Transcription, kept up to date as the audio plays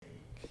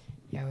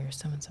Yeah, we were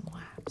swimming some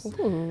laps.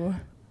 Ooh.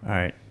 All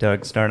right,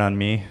 Doug, start on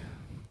me.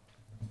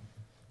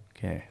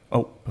 Okay.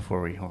 Oh,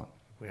 before we hold on,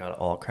 we gotta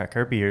all crack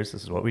our beers.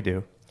 This is what we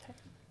do.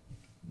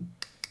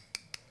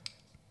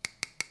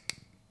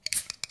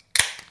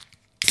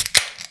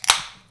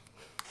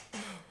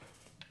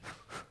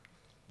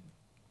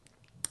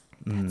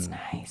 That's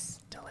nice.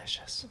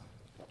 Delicious.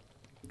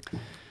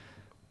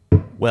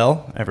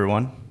 Well,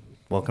 everyone,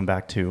 welcome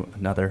back to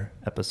another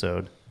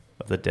episode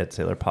of the Dead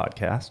Sailor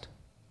Podcast.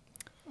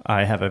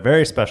 I have a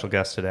very special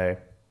guest today.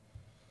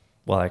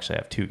 Well, actually,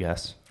 I have two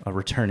guests. A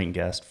returning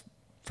guest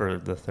for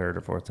the third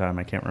or fourth time.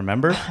 I can't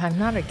remember. I'm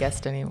not a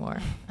guest anymore.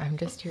 I'm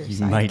just your You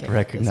sidekick might at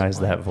recognize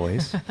this that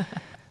point. voice.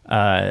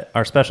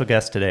 Our special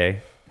guest today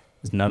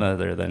is none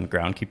other than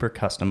Groundkeeper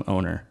Custom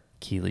owner,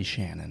 Keely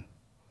Shannon.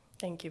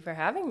 Thank you for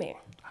having me.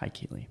 Hi,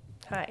 Keely.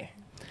 Hi.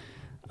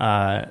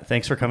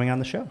 Thanks for coming on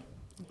the show.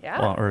 Yeah.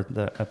 Well, or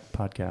the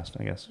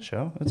podcast, I guess.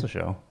 Show? It's a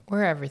show.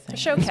 We're everything.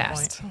 A at this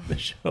showcast. point. The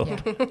show.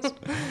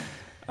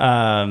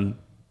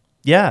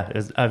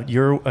 Yeah.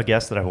 You're a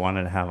guest that I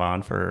wanted to have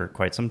on for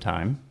quite some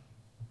time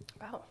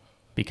Wow.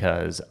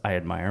 because I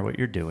admire what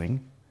you're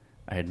doing.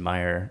 I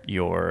admire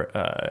your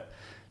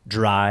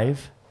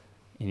drive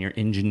and your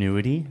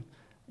ingenuity.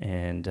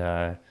 And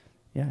I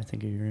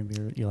think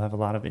you'll have a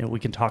lot of. We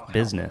can talk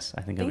business.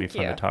 I think it'll be Thank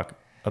fun you. to talk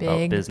about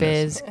Big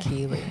business. Biz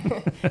Keely.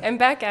 And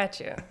back at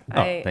you.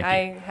 Thank you.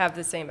 I have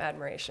the same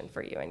admiration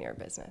for you and your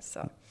business.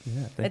 So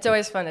Yeah, it's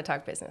always fun to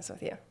talk business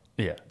with you.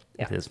 Yeah,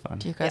 Yeah. it is fun.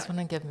 Do you guys want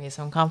to give me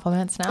some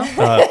compliments now?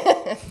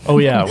 Oh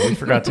yeah, we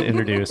forgot to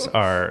introduce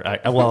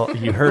well,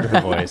 you heard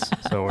her voice,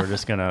 so we're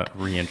just gonna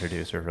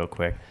reintroduce her real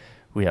quick.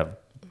 We have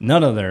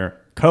none other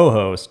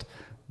co-host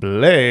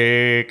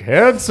Blake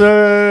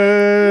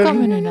Henson.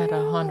 Coming in at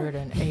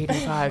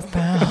 185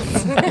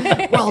 pounds.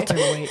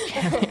 Welterweight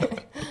champion.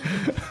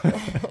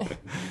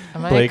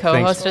 Am I Blake, a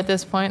co-host thanks. at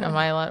this point?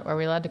 Are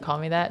we allowed to call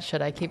me that?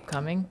 Should I keep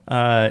coming?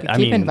 I Keep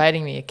mean,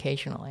 inviting me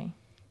occasionally.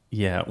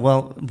 yeah.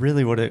 Well,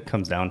 really, what it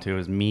comes down to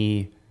is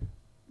me,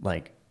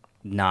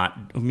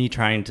 not me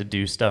trying to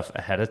do stuff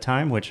ahead of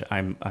time, which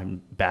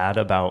I'm bad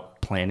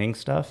about planning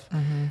stuff.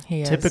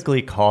 He is.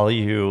 Typically call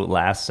you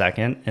last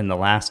second. In the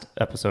last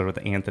episode with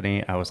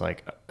Anthony, I was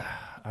like,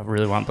 I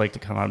really want Blake to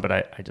come on, but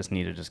I just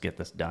need to just get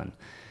this done.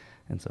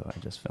 And so I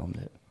just filmed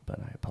it, but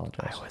I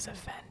apologize. I was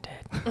offended.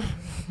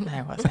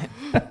 I wasn't.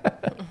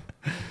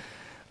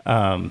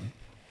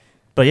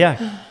 But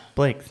yeah,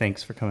 Blake,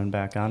 thanks for coming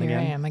back on Here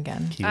again. I am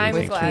again. Keely, I'm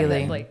thanks for glad Keely.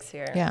 that Blake's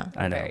here. Yeah.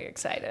 I I'm know. very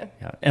excited.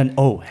 Yeah. And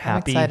I'm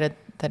happy excited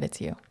that it's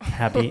you.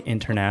 Happy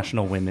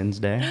International Women's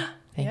Day.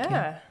 Thank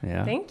Yeah.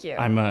 Yeah. Thank you.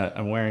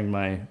 I'm wearing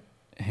my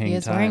hang you. He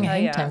is time wearing a Oh,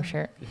 hang yeah. time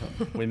shirt.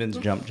 women's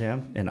jump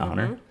jam in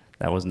honor.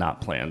 That was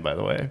not planned, by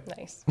the way.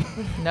 Nice.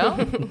 No?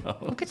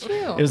 Look at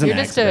you. It was an You're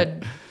just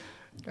accident.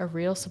 a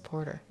real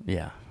supporter.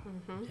 Yeah.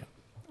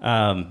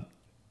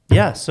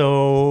 Yeah.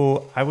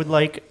 So I would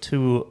like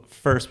to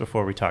first,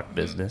 before we talk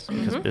business,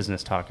 because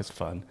business talk is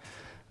fun.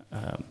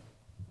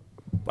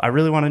 I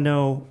really want to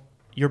know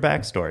your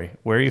backstory.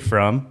 Where are you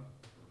from?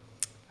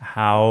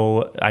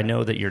 How I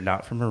know that you're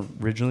not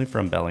originally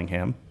from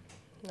Bellingham.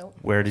 Nope.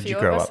 Where did you Few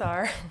grow of up? us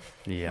are.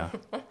 Yeah.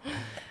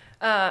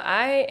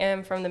 I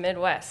am from the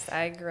Midwest.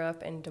 I grew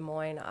up in Des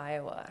Moines,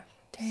 Iowa.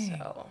 Dang.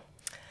 So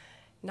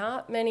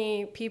not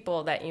many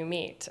people that you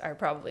meet are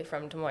probably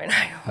from Des Moines,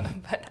 Iowa,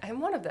 but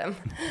I'm one of them.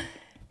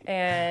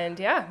 And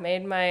yeah,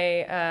 made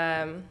my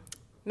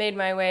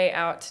way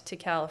out to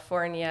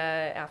California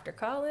after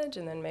college,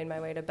 and then made my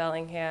way to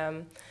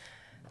Bellingham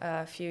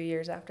a few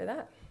years after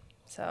that.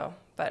 So,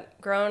 but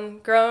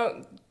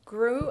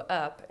grew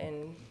up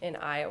in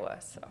Iowa.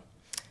 So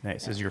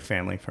Nice. Is your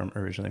family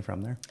originally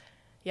from there?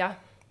 yeah,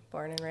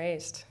 born and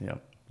raised. Yeah.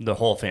 The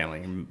whole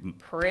family.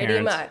 Pretty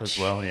Parents much. as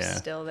well. Yeah.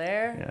 Still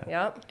there.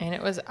 Yeah. Yep. And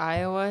it was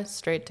Iowa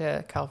straight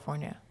to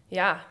California.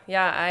 Yeah.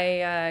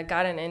 I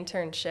got an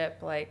internship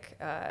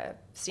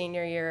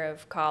senior year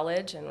of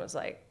college and was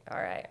like, all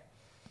right,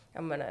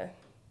 I'm gonna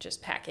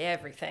just pack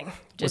everything.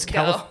 Just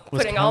was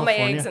putting all my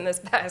California- eggs in this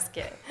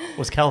basket.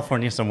 Was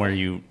California somewhere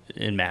you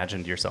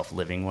imagined yourself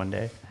living one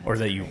day, or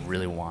that you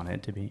really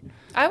wanted to be?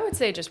 I would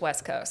say just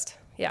West Coast.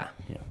 Yeah.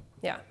 Yeah.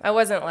 Yeah. I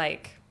wasn't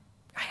like,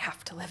 I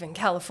have to live in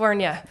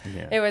California.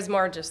 Yeah. It was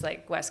more just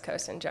like West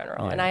Coast in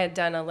general. Yeah. And I had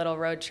done a little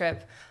road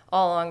trip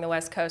all along the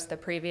West Coast the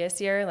previous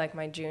year, like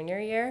my junior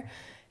year,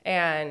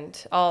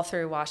 and all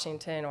through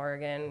Washington,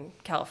 Oregon,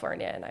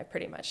 California. And I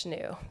pretty much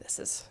knew this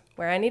is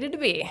where I needed to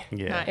be.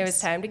 Yeah. It was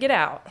time to get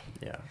out.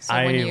 Yeah. So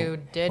when you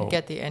did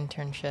get the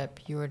internship,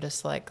 you were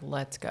just like,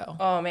 let's go.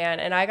 Oh, man.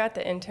 And I got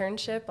the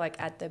internship like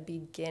at the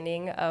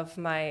beginning of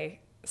my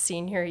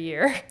senior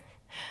year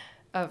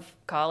of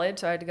college.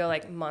 So I had to go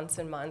like months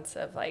and months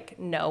of like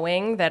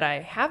knowing that I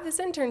have this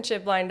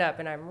internship lined up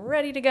and I'm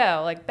ready to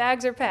go. Like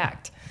bags are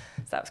packed.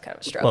 So that was kind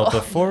of a struggle. Well,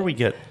 before we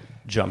get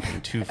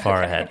jumping too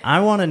far ahead, I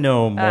want to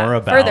know more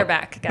about further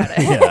back. Got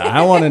it. Yeah,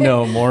 I want to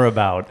know more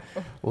about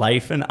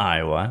life in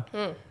Iowa.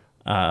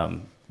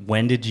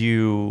 When did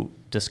you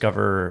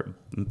discover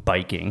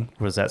biking.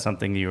 Was that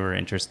something you were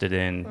interested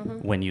in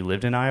when you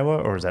lived in Iowa,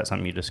 or was that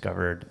something you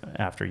discovered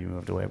after you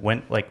moved away?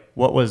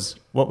 What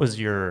was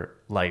your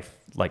life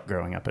like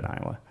growing up in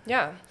Iowa?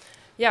 Yeah.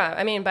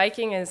 I mean,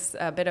 biking is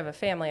a bit of a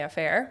family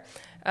affair.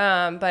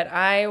 But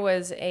I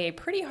was a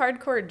pretty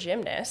hardcore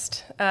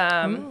gymnast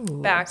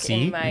back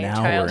in my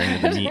childhood. We're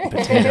into the meat and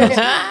potatoes.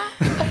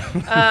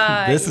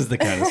 This is the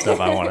kind of stuff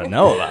I want to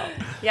know about.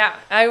 Yeah,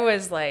 I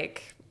was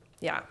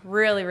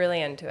really,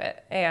 really into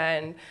it.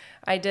 And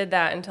I did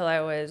that until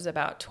I was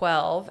about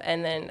 12.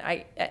 And then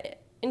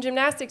in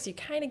gymnastics, you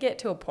kind of get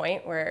to a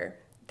point where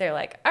they're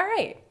like, all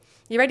right,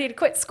 you ready to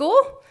quit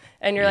school?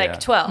 And you're like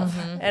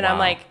 12. And I'm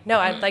like, no,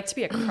 I'd like to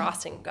be a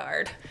crossing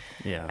guard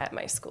at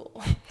my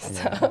school.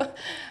 So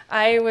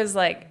I was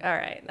like, all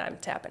right, I'm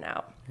tapping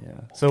out. Yeah.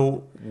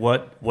 So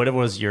what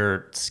was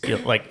your skill?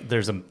 Like,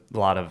 there's a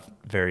lot of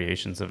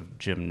variations of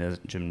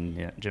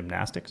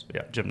gymnastics.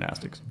 Yeah,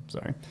 gymnastics.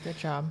 Sorry. Good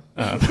job.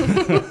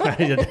 I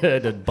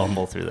did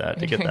bumble through that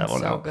to get that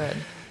one out. So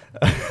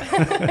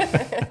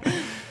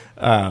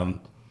good.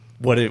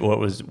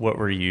 What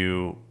were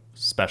you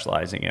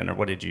specializing in, or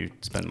what did you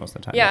spend most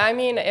of the time Yeah, I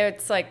mean,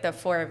 it's like the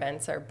 4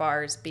 events are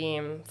bars,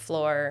 beam,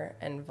 floor,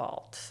 and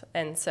vault.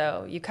 And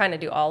so you kind of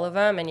do all of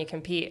them, and you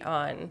compete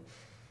on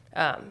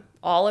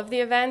all of the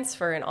events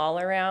for an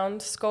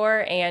all-around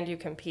score, and you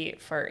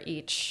compete for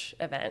each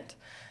event.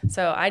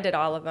 So I did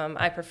all of them.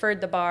 I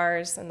preferred the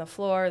bars and the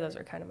floor. Those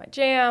were kind of my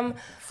jam.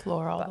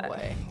 Floor all the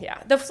way.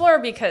 Yeah, the floor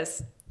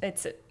because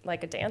it's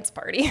like a dance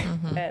party,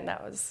 and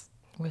that was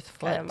with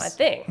flips. kind of my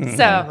thing.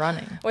 So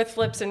running. With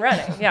flips and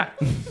running, yeah.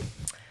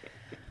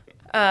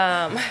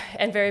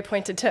 And very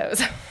pointed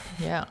toes.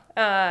 Yeah.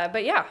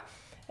 But yeah.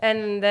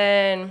 And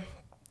then,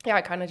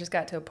 I kind of just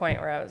got to a point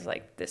where I was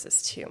like, this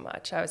is too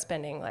much. I was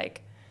spending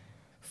like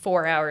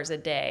 4 hours a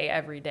day,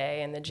 every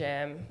day in the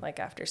gym, like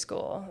after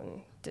school,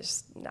 and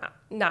just not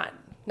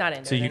into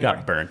it. So you anymore.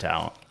 got burnt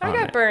out. I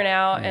got burnt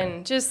out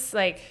and just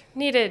like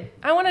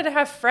I wanted to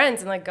have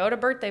friends and like go to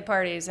birthday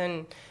parties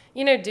and,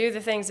 do the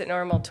things that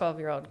normal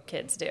 12-year-old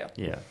kids do.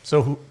 Yeah.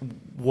 So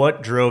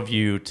what drove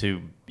you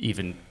to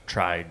even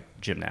try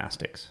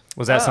gymnastics?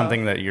 Was that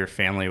something that your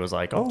family was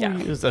like,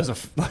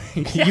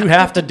 you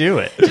have to do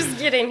it? Just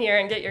get in here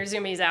and get your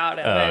zoomies out.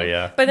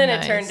 And But then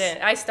Nice. it turned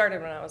in. I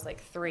started when I was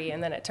like 3,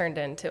 and then it turned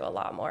into a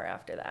lot more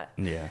after that.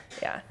 Yeah.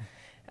 Yeah.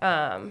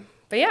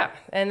 But yeah,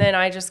 and then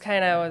I just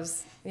kind of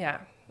was, all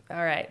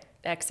right,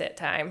 exit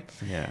time.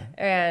 Yeah.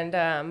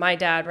 And my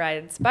dad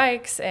rides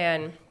bikes,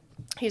 and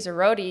he's a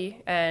roadie,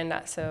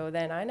 and so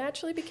then I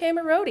naturally became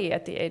a roadie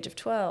at the age of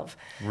 12.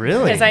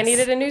 Really? Because I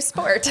needed a new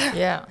sport.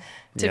 Yeah.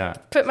 To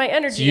put my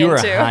energy so you were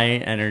into. a high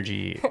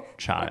energy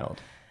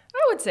child. I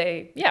would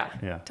say,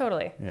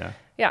 totally.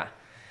 Yeah.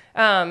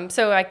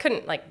 So I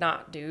couldn't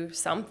not do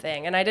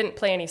something, and I didn't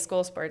play any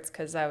school sports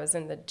because I was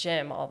in the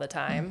gym all the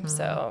time.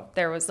 So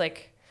there was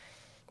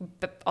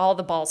all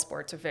the ball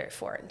sports were very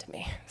foreign to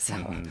me. So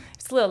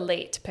it's a little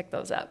late to pick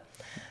those up.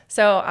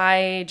 So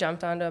I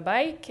jumped onto a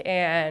bike,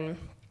 and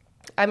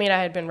I mean,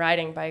 I had been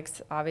riding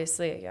bikes,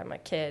 obviously. I'm a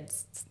kid,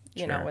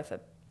 with a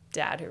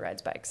dad who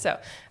rides bikes. So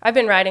I've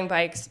been riding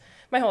bikes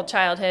my whole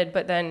childhood,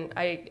 but then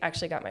I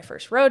actually got my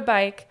first road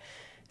bike,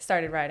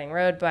 started riding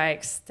road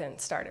bikes, then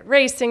started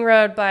racing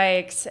road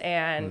bikes,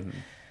 and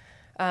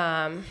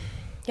kind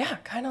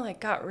of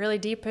got really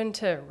deep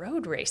into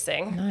road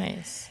racing.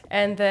 Nice.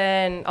 And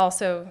then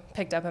also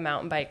picked up a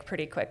mountain bike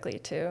pretty quickly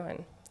too.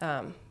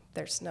 And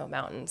there's no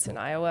mountains in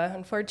Iowa,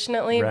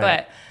 unfortunately,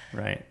 but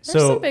there's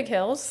some big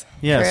hills.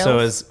 Yeah. Trails, So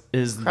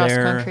is cross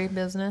there country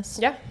business?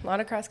 Yeah, a lot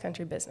of cross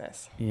country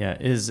business. Yeah.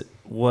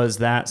 Was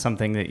that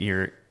something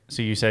that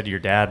so you said your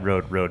dad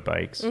rode road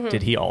bikes.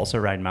 Did he also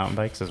ride mountain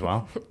bikes as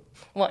well?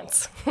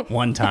 Once.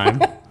 One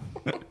time.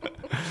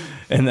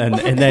 And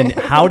then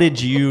how did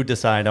you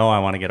decide, I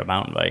want to get a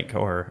mountain bike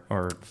or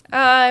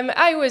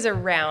I was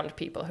around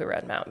people who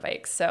rode mountain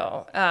bikes.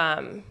 So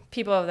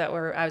people that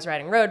I was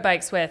riding road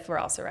bikes with were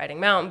also riding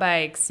mountain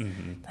bikes.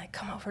 Like,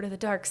 come over to the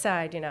dark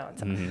side,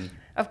 So,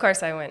 of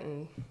course I went,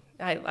 and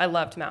I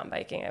loved mountain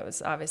biking. It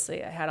was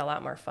obviously, I had a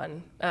lot more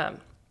fun.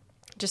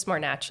 Just more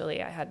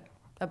naturally, I had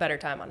a better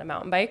time on a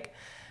mountain bike.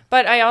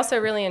 But I also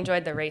really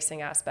enjoyed the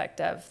racing aspect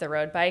of the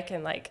road bike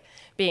and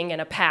being in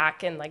a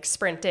pack and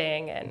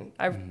sprinting, and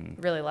I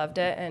really loved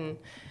it. And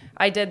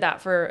I did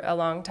that for a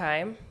long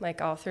time,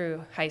 all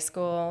through high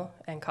school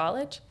and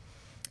college.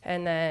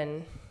 And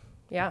then,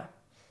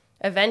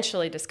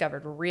 eventually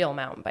discovered real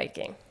mountain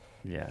biking.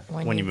 Yeah.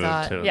 When you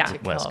moved to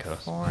West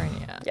Coast.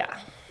 California. Yeah.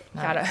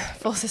 Nice. Got a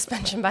full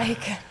suspension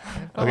bike.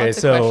 Okay,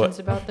 Lots of questions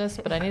about this,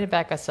 but I need to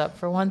back us up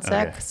for one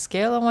sec. Okay.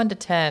 Scale of 1 to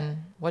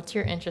 10. What's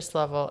your interest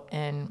level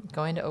in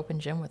going to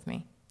open gym with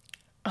me?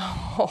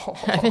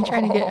 I've been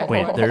trying to get.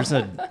 Wait, there's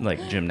a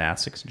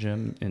gymnastics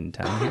gym in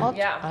town here?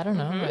 Yeah. I don't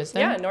know. Is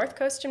there? Yeah, North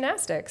Coast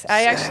Gymnastics.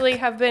 I actually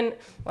have been,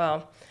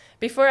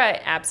 before I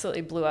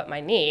absolutely blew up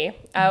my knee,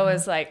 I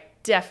was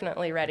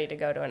definitely ready to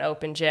go to an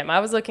open gym.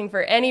 I was looking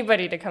for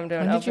anybody to come to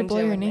an When open did you blow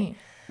gym your with me. knee?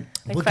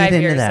 Like we'll 5 get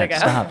into years that. ago.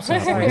 Stop. Sorry.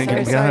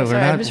 We're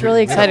I'm just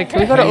really excited.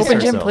 Can we go to open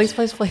gym, please,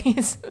 please,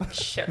 please?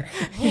 Sure.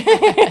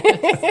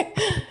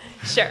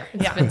 Sure.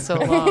 It's been so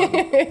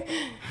long.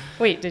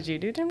 Wait, did you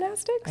do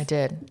gymnastics? I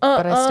did,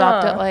 but I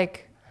stopped at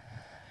like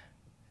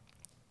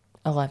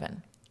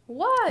 11.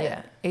 What?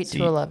 Yeah, 8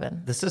 to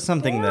 11. This is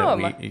something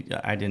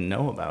that I didn't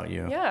know about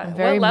you. Yeah. I'm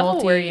very what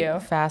level were you?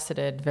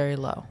 multifaceted, very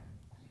low,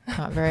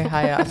 not very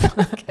high up.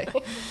 Okay.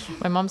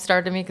 My mom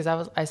started me because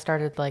I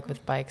started like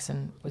with bikes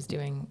and was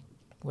doing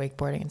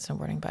wakeboarding and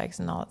snowboarding bikes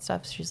and all that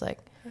stuff. So she's like,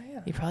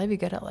 you'd probably be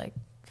good at like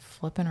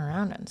flipping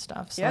around and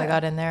stuff. So I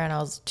got in there and I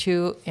was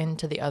too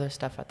into the other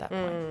stuff at that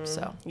point.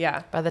 So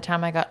by the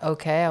time I got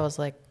okay, I was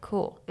like,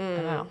 cool,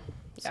 I'm out.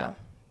 So,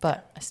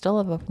 but I still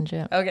love open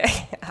gym.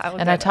 Okay.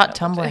 I taught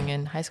tumbling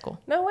in high school.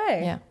 No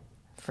way. Yeah.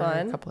 For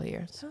Fun. a couple of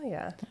years. Oh,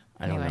 yeah.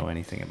 I don't know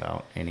anything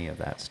about any of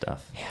that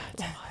stuff. Yeah,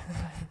 it's fun.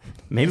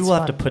 Maybe we'll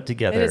have to put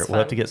together, we'll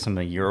have to fun. get some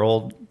of your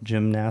old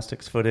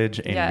gymnastics footage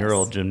and your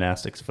old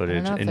gymnastics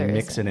footage and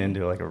mix it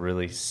into like a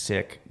really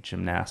sick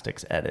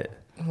gymnastics edit.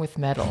 With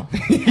metal.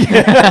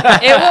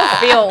 It will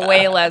feel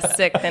way less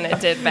sick than it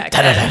did back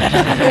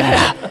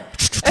then.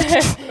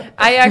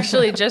 I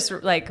actually just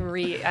like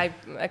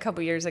a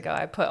couple years ago,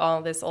 I put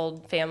all this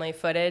old family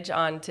footage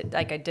on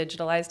I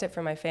digitalized it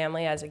for my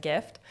family as a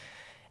gift.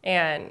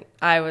 And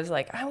I was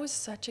like, I was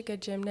such a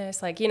good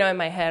gymnast. Like, in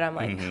my head, I'm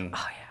like, oh yeah,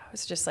 I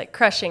was just like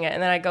crushing it.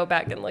 And then I go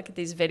back and look at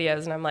these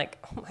videos and I'm like,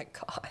 oh my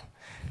God,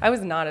 I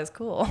was not as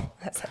cool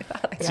as I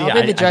thought.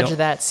 I'll be the judge of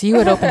that. See you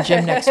at open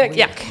gym next week.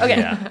 Yeah. Okay.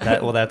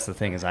 Yeah. That's the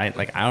thing is I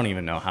don't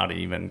even know how to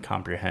even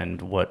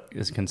comprehend what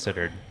is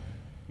considered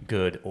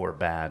good or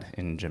bad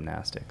in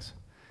gymnastics.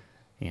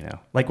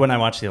 Like when I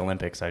watch the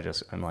Olympics,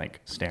 I'm like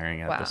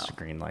staring at the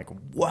screen like,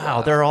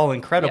 wow, they're all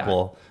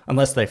incredible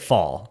unless they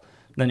fall.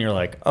 Then you're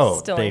like, oh,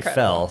 Still they incredible.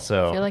 fell.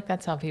 So I feel like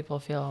that's how people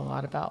feel a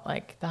lot about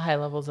like the high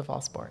levels of all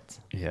sports.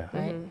 Yeah.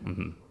 Right?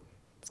 Mm-hmm.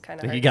 It's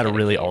kind of You got to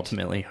really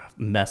ultimately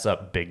mess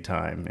up big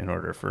time in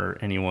order for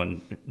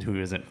anyone who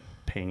isn't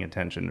paying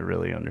attention to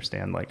really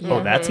understand like,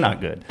 oh, that's not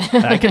good.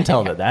 I can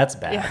tell that's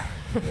bad.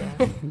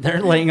 Yeah.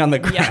 They're laying on the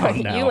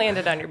ground now. You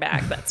landed on your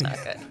back. That's not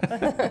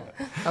good.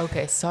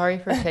 Okay, sorry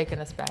for taking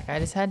us back. I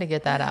just had to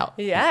get that out.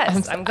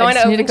 Yes, I'm going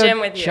to open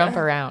gym with you. Jump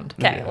around.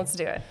 Okay, let's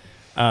do it.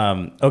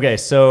 Okay,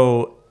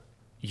 so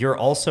you're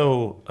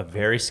also a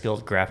very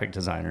skilled graphic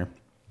designer.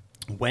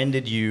 When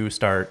did you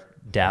start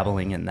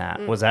dabbling in that?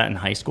 Was that in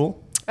high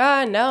school?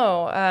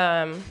 No.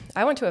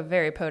 I went to a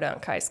very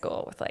podunk high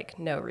school with like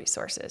no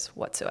resources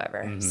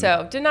whatsoever. Mm-hmm.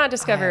 So did not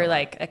discover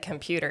like a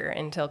computer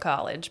until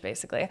college,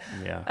 basically.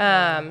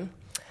 Yeah.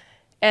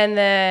 And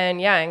then,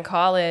 in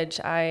college,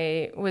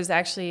 I was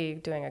actually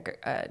doing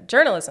a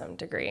journalism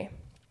degree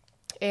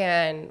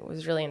and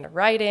was really into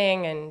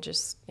writing and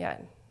just,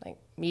 like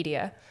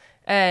media.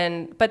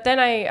 But then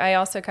I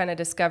also kind of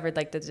discovered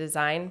like the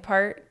design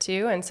part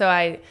too. And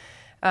so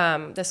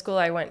the school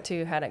I went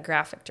to had a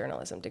graphic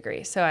journalism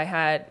degree. So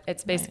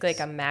it's basically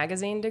like a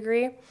magazine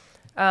degree.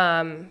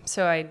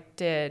 So I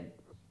did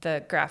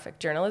the graphic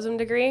journalism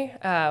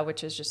degry,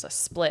 which is just a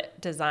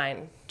split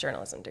design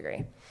journalism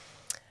degree.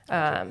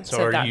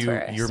 So are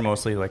you're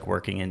mostly like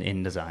working in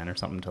InDesign or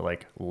something to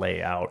like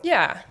lay out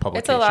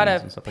it's a lot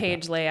of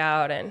page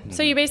layout. And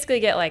so you basically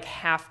get like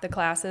half the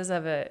classes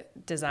of a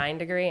design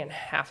degree and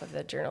half of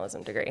the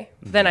journalism degree.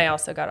 Then I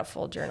also got a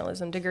full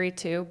journalism degree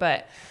too.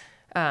 But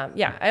I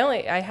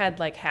had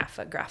like half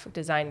a graphic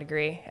design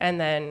degree. And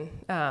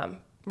then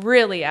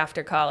really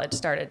after college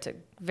started to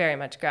very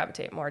much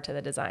gravitate more to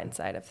the design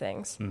side of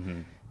things.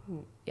 Mm-hmm.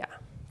 Yeah.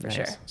 For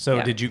sure.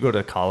 So did you go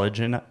to college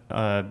in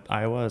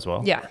Iowa as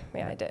well? Yeah,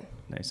 I did.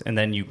 Nice. And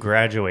then you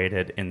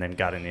graduated and then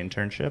got an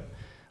internship?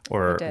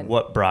 Or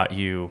what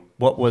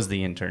was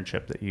the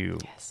internship that you...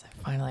 Yes,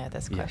 I finally had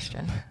this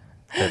question.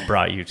 That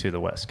brought you to the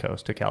West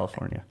Coast, to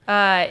California?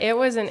 It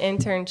was an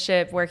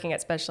internship working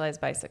at Specialized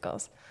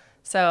Bicycles.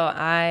 So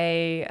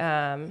I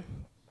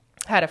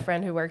had a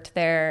friend who worked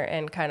there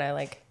and kind of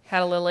like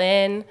had a little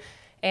in.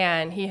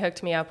 And he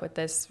hooked me up with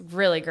this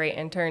really great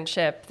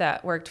internship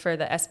that worked for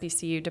the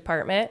SBCU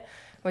department,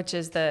 which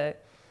is the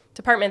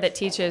department that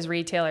teaches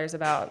retailers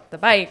about the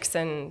bikes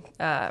and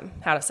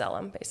how to sell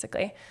them,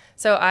 basically.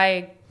 So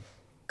I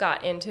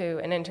got into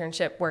an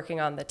internship working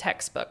on the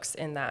textbooks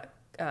in that.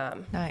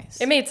 Nice.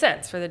 It made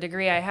sense for the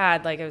degree I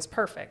had. Like, it was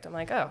perfect. I'm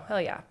like, oh,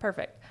 hell yeah,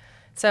 perfect.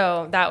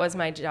 So that was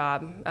my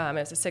job. It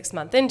was a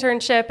 6-month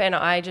internship, and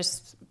I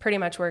just pretty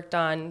much worked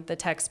on the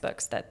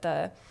textbooks that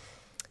the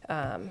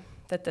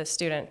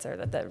students or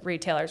that the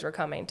retailers were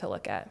coming to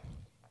look at.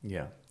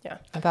 Yeah. Yeah.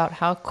 About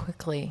how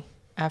quickly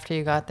after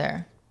you got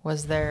there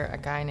was there a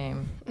guy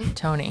named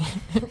Tony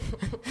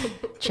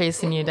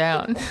chasing you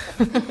down?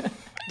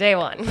 Day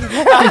one.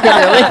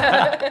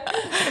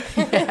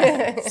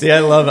 See, I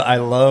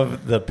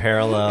love the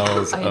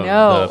parallels of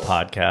the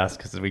podcast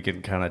because we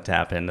can kind of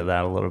tap into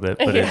that a little bit.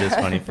 But it is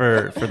funny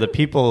for the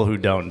people who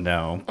don't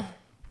know.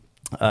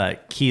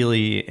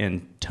 Keely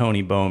and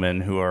Tony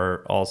Bowman, who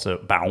are also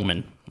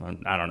Bauman.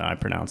 I don't know. I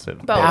pronounced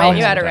it. Bowman.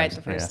 You had it right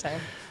the first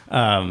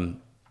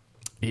time.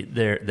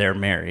 they're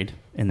married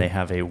and they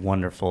have a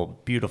wonderful,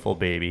 beautiful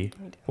baby.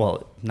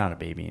 Well, not a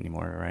baby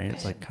anymore, right?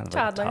 It's like kind of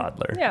toddler. like a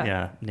toddler.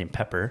 Yeah. Named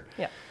Pepper.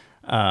 Yeah.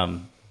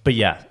 But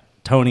yeah,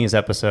 Tony's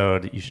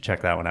episode, you should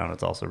check that one out.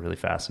 It's also really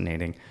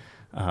fascinating.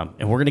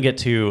 And we're going to get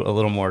to a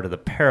little more to the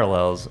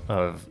parallels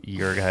of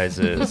your guys'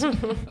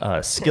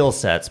 skill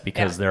sets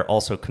because they're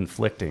also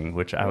conflicting,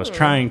 which I was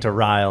trying to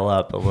rile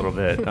up a little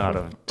bit out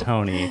of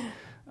Tony,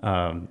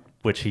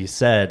 which he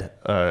said,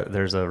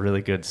 there's a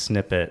really good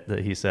snippet that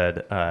he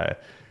said,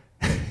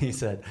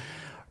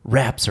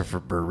 wraps are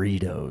for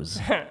burritos.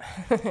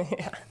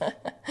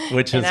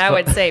 Which and is I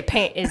would say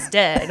paint is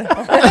dead.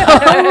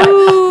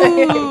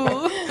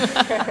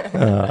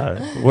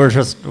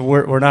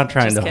 we're not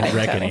trying to kidding,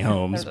 wreck Tony. any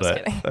homes, I'm just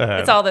but kidding.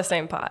 It's all the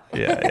same pot.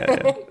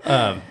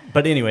 yeah.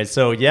 But anyway,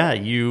 so yeah,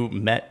 you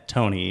met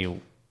Tony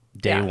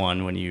day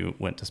one when you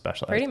went to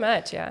Specialized. Pretty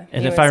much, yeah.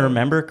 And if I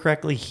remember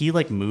correctly, he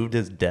like moved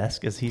his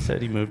desk, as he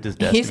said he moved his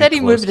desk. He said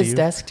he moved his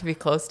desk to be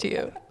close to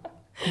you.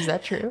 Is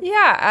that true?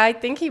 Yeah, I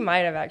think he might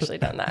have actually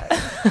done that.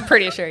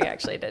 Pretty sure he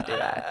actually did do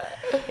that.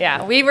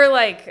 Yeah, we were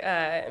like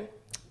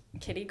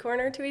kitty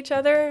corner to each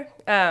other.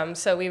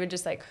 So we would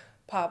just like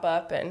pop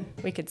up and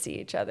we could see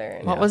each other.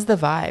 And, what was the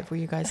vibe? Were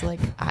you guys like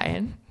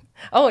eyeing?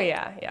 Oh,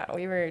 yeah.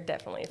 We were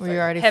definitely flirting. Were you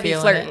already heavy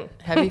feeling flirting.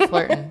 it? Heavy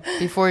flirting.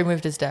 Before he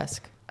moved his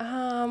desk.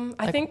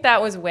 I think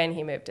that was when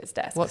he moved his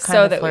desk. What kind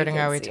so of that flirting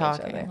are we see each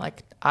talking? other.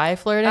 Like eye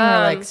flirting or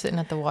like sitting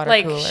at the water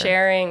like cooler?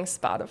 sharing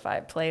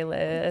Spotify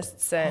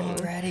playlists and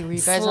Already, were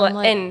you guys on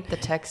like the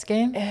text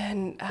game?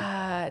 And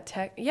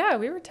yeah,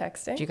 we were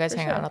texting. Did you guys for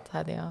hang sure. out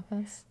outside the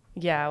office?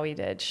 Yeah, we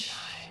did.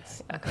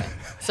 Okay.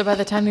 So by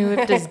the time he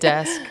moved his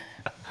desk,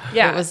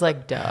 Yeah, it was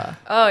like duh.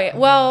 Oh yeah.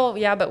 Well,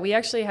 yeah, but we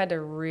actually had to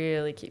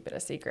really keep it a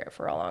secret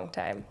for a long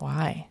time.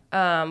 Why?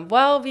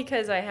 Well,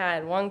 because I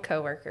had one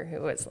coworker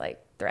who was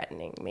like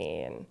threatening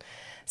me and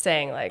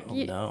saying like,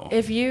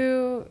 if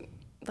you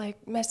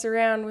like mess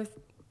around with,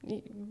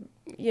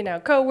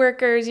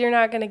 coworkers, you're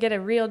not going to get a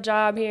real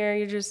job here.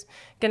 You're just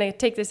going to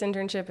take this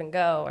internship and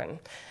go.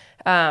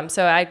 And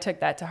so I took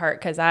that to heart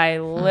because I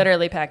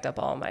literally packed up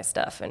all my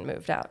stuff and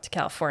moved out to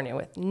California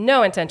with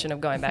no intention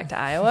of going back to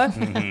Iowa.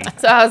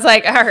 So I was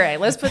like, all right,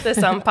 let's put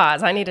this on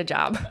pause. I need a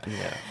job.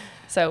 Yeah.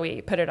 So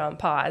we put it on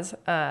pause.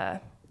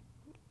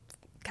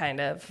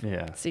 Kind of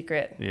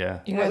secret.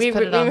 Yeah. You guys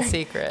put it on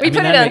secret. We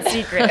put it on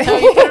secret.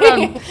 You put it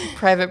on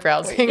private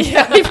browsing.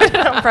 Yeah, we put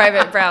it on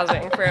private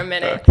browsing for a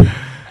minute.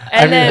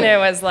 And then it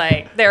was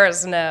like, there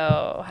was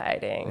no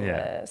hiding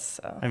this.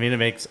 So. I mean,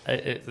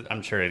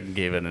 I'm sure it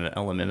gave it an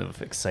element of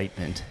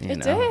excitement.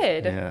 It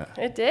did. Yeah.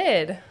 It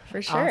did,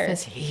 for sure.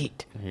 Office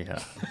heat.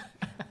 Yeah.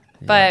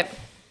 But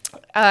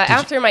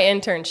after my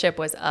internship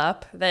was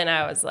up, then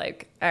I was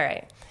like, all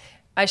right,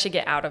 I should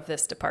get out of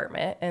this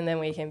department and then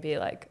we can be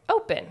like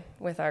open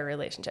with our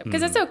relationship.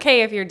 Because it's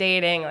okay if you're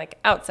dating like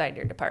outside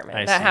your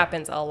department. That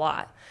happens a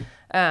lot.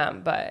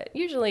 But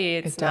usually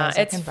it's not.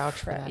 I can vouch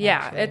for that. Yeah,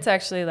 actually. it's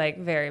actually like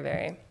very,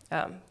 very,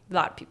 a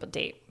lot of people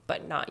date,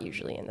 but not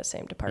usually in the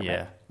same department.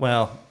 Yeah.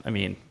 Well, I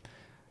mean,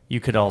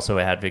 you could also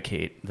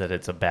advocate that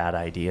it's a bad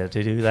idea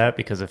to do that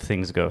because if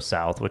things go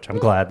south, which I'm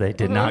glad they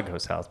did not go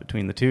south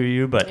between the two of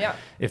you, but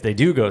if they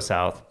do go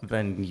south,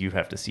 then you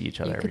have to see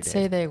each other every day. You could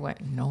say they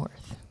went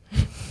north.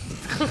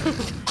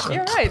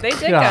 You're right. They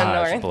did go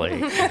north.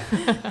 Blake.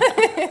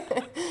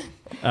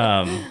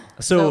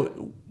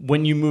 So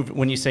when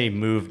you say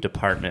move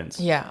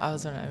departments, I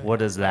was gonna. What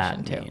does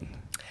that mean?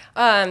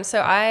 So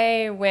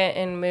I went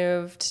and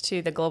moved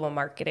to the global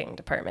marketing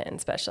department in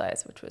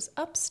Specialized, which was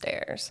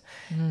upstairs,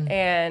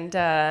 and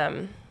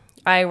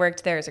I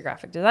worked there as a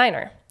graphic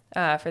designer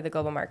for the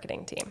global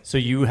marketing team. So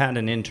you had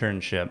an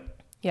internship,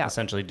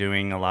 essentially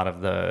doing a lot of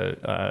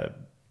the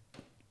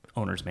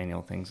owner's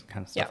manual things,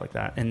 kind of stuff like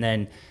that, and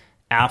then.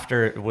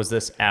 Was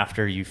this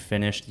after you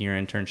finished your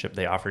internship,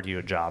 they offered you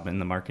a job in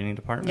the marketing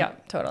department? Yeah,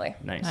 totally.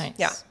 Nice.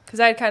 Yeah, because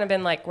I'd kind of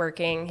been like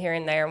working here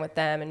and there with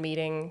them and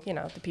meeting,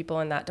 the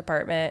people in that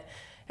department.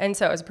 And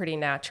so it was a pretty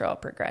natural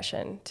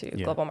progression to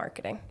global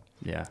marketing.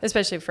 Yeah.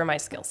 Especially for my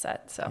skill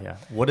set. So yeah.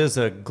 What does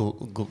a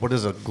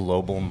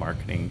global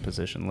marketing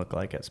position look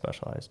like at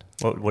Specialized?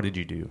 What did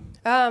you do?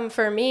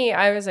 For me,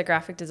 I was a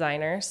graphic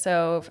designer.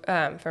 So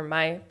for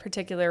my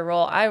particular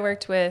role, I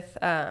worked with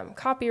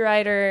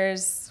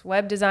copywriters,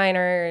 web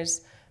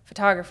designers,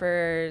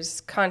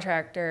 photographers,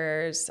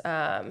 contractors,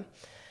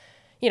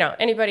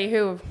 anybody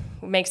who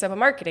makes up a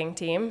marketing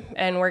team,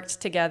 and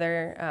worked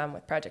together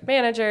with project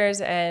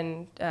managers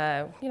and,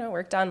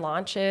 worked on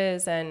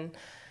launches and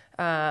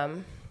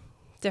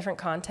different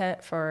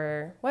content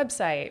for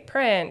website,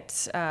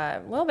 print, a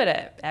little bit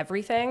of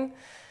everything.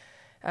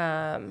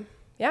 And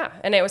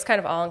it was kind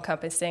of all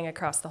encompassing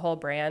across the whole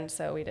brand.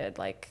 So we did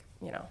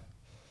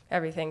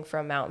everything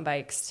from mountain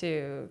bikes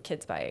to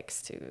kids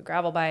bikes to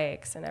gravel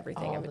bikes and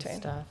everything all in between.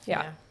 Stuff.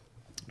 Yeah.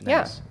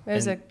 Nice. Yeah.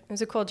 It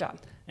was a cool job.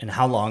 And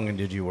how long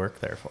did you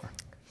work there for?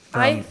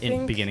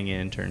 From beginning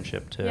an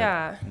internship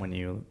to when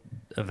you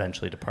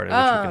eventually departed,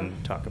 which we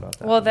can talk about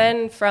that. Well,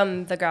 then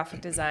from the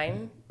graphic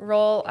design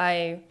role,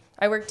 I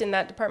worked in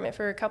that department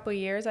for a couple of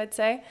years, I'd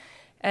say.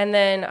 And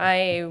then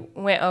I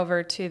went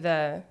over to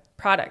the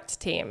product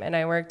team, and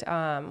I worked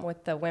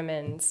with the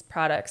women's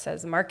products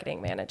as a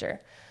marketing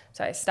manager.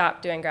 So I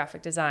stopped doing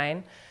graphic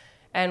design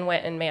and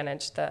went and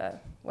managed the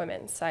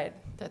women's side.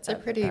 That's a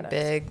pretty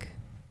big,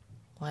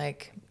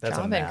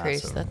 job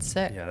increase. That's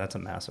sick. Yeah, that's a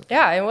massive.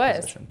 Yeah, it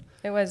was. Position.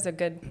 It was a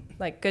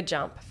good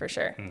jump for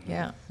sure. Mm-hmm.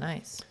 Yeah,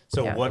 nice.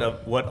 So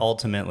what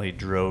ultimately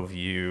drove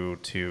you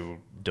to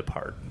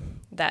depart?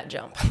 That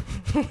jump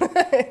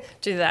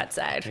to that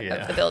side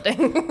of the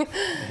building.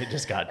 It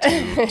just got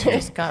too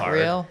Just got hard.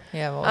 real.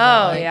 Yeah. What was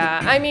that like? Yeah.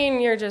 I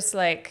mean, you're just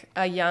like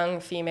a young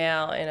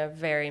female in a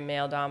very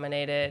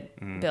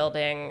male-dominated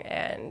building,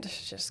 and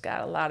just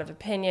got a lot of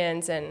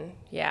opinions, and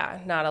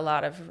not a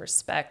lot of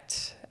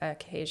respect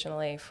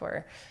occasionally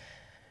for,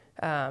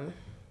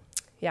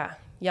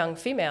 young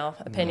female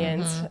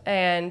opinions,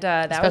 and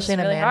that Especially was in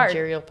really a hard.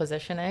 managerial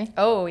position, eh?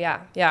 Oh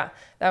yeah,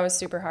 that was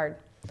super hard.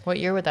 What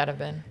year would that have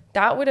been?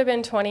 That would have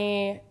been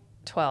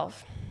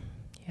 2012.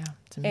 Yeah,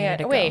 it's a minute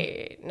ago.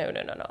 Wait, no.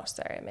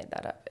 Sorry, I made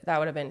that up. That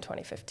would have been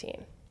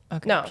 2015.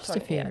 Okay, No, just a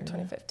few years.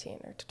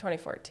 2015 or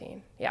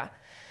 2014. Yeah.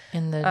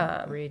 In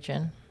the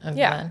region of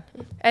then.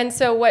 And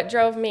so what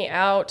drove me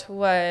out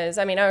was,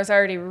 I was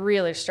already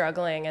really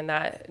struggling, and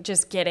that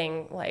just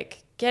getting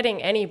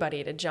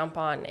anybody to jump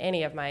on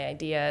any of my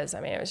ideas.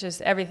 It was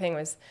just, it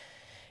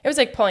was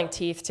like pulling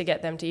teeth to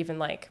get them to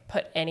even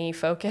put any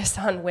focus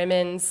on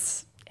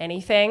women's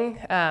anything,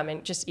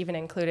 and just even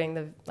including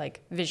the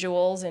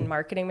visuals and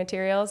marketing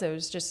materials. It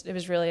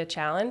was really a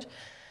challenge.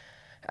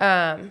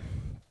 And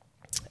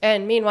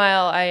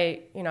meanwhile,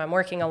 I'm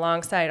working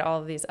alongside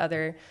all of these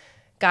other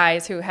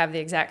guys who have the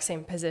exact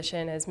same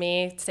position as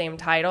me, same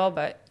title,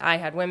 but I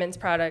had women's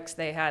products.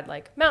 They had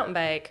mountain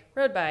bike,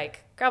 road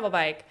bike, gravel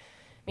bike.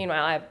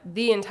 Meanwhile, I have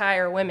the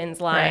entire women's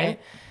line. Right.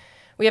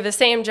 We have the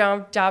same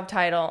job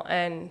title,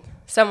 and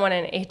someone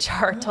in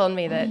HR told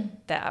me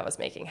that I was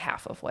making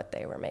half of what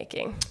they were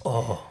making.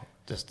 Oh,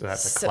 that's a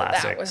So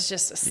classic. that was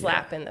just a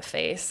slap in the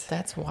face.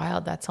 That's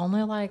wild. That's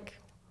only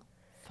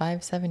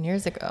 5-7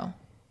 years ago.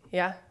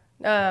 Yeah.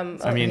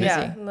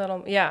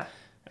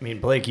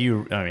 Blake,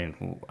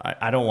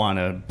 I don't want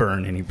to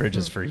burn any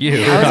bridges for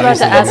you. I was about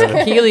to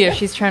ask Keely if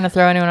she's trying to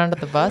throw anyone under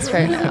the bus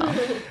right now.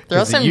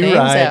 Throw some names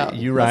out.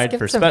 You ride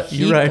for special.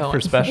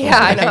 Yeah,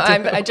 I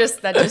know. That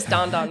just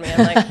dawned on me.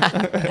 I'm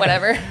like,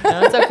 whatever.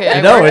 No, it's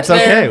okay. No, it's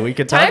okay. We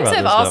could talk Times about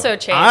have this also stuff.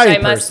 changed,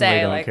 I must personally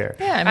say. don't care.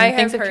 Yeah,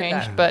 things have heard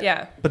changed, that. but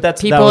yeah. But that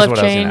people was have what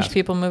I was gonna changed. ask.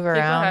 People move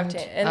around.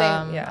 changed, and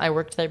I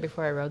worked there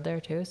before I rode there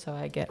too, so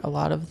I get a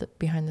lot of the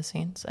behind the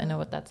scenes. I know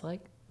what that's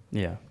like.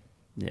 Yeah.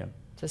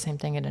 It's the same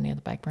thing at any of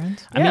the bike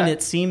brands. I mean,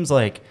 it seems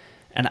like,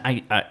 and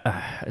I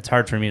it's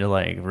hard for me to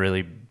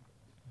really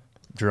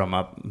drum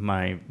up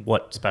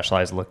what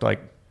Specialized looked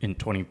like in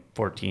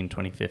 2014,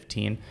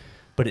 2015,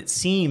 but it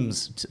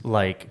seems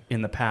like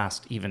in the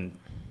past, even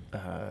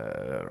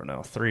I don't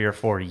know, 3 or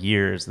 4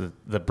 years,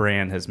 the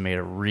brand has made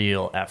a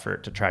real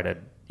effort to try to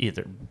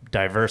either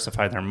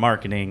diversify their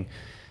marketing,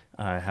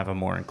 have a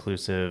more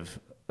inclusive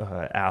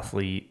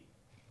athlete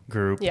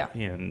group,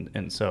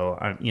 and so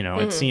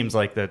it seems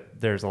like that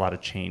there's a lot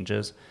of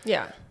changes,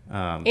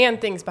 and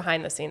things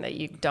behind the scene that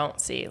you don't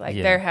see.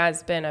 There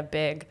has been a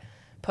big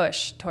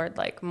push toward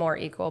more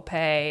equal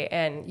pay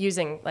and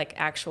using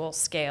actual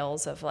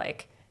scales of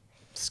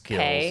skills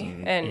pay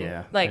and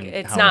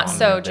it's how not long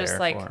so they're just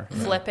there for.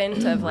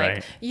 flippant of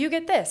Right. you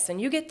get this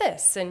and you get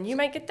this and you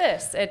might get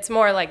this. It's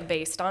more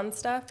based on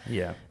stuff.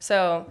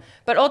 So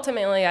but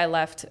ultimately I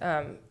left.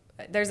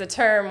 There's a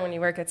term when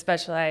you work at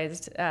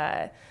Specialized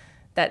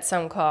that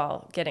some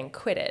call getting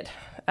quitted,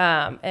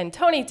 and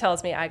Tony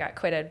tells me I got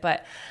quitted,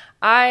 but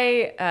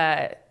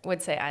I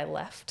would say I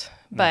left.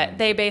 But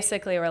they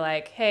basically were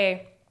like,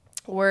 hey,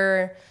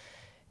 we're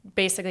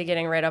basically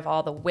getting rid of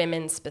all the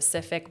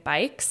women-specific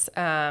bikes.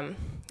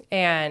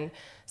 And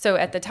so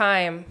at the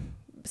time,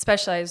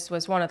 Specialized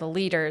was one of the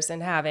leaders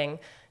in having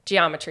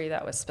geometry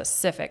that was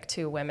specific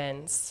to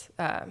women's.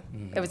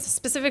 It was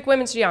specific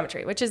women's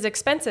geometry, which is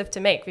expensive to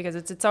make because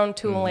it's its own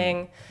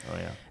tooling. Oh,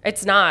 yeah.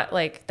 It's not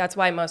that's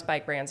why most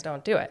bike brands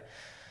don't do it.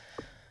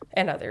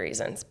 And other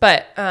reasons.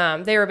 But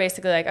they were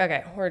basically like,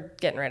 okay, we're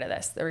getting rid of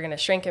this. We're going to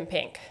shrink and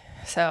pink.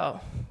 So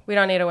we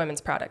don't need a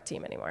women's product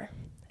team anymore.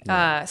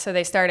 Yeah. So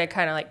they started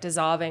kind of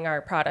dissolving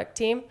our product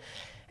team.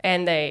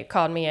 And they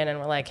called me in and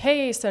were like,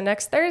 hey, so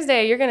next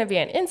Thursday, you're going to be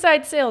an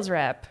inside sales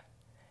rep.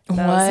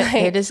 What?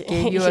 They just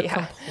gave you a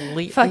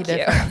completely Fuck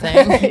different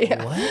thing.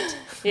 Yeah. What?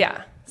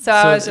 Yeah. So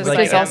I was just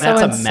also that's in a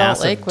Salt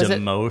massive Lake, was it?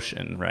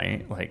 demotion,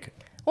 right?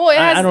 Well, it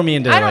has, I don't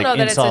mean to I don't know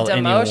that it's a insult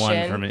anyone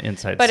demotion, from an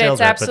inside but sales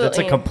it's rep, but that's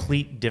a absolutely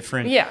complete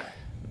different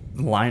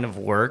line of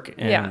work.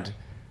 And that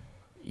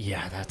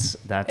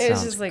it was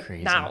sounds just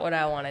crazy. not what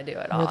I want to do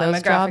at all. Were I'm those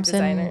a graphic jobs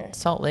designer. in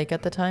Salt Lake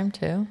at the time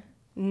too?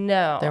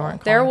 No, They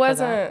weren't there calling for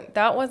wasn't.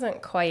 That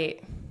wasn't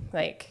quite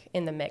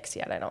in the mix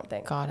yet. I don't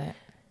think. Got it.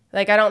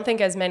 I don't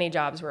think as many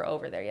jobs were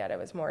over there yet. It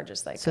was more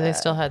just So they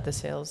still had the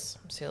sales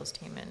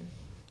team in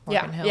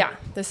Morgan Hill. Yeah.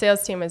 The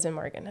sales team is in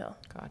Morgan Hill.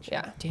 Gotcha.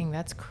 Yeah. Dang,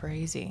 that's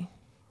crazy.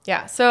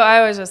 Yeah. So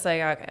I was just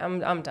like, okay,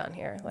 I'm done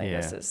here.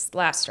 Yeah. This is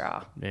last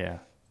straw. Yeah.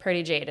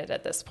 pretty jaded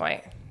at this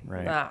point.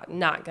 Right.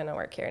 Not going to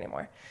work here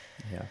anymore.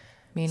 Yeah.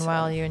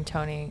 Meanwhile, you and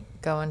Tony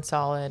going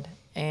solid,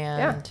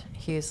 and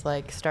he's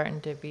like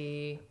starting to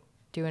be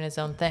doing his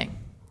own thing.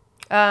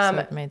 So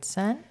it made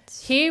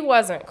sense. He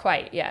wasn't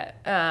quite yet.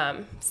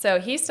 So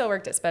he still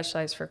worked at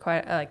Specialized for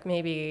quite like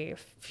maybe a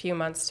few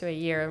months to a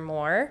year or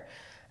more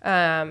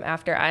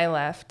after I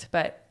left.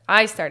 But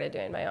I started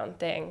doing my own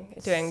thing,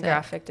 doing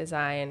graphic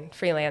design,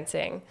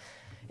 freelancing.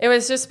 It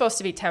was just supposed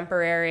to be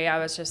temporary. I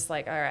was just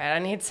like, all right, I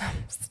need some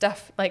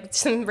stuff, like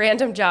some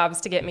random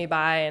jobs to get me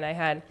by. And I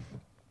had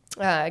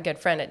a good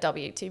friend at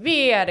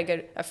WTV. I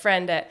had a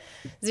friend at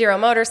Zero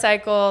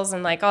Motorcycles,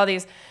 and like all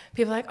these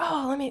people like,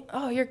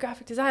 you're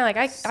graphic design.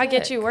 Like I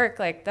get you work.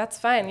 Like that's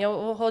fine.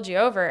 We'll hold you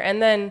over.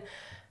 And then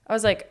I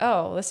was like,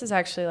 oh, this is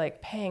actually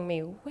like paying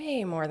me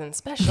way more than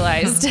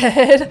Specialized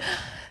did.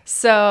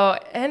 So,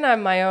 and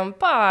I'm my own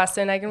boss,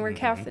 and I can work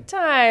half the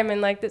time,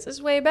 and like this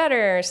is way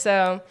better.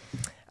 So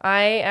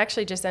I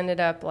actually just ended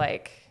up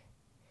like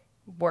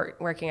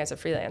working as a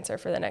freelancer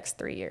for the next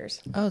 3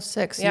 years. Oh,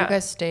 sick. So you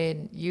guys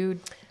stayed, you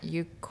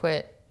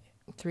quit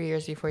 3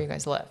 years before you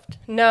guys left.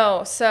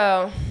 No.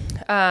 So,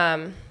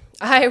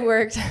 I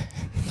worked.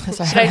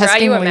 Sorry, should I draw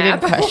you a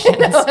map?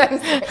 Questions.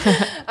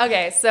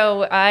 Okay.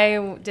 So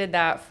I did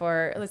that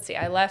for, let's see,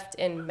 I left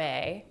in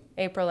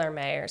April or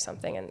May or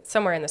something, and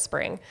somewhere in the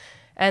spring.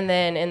 And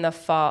then in the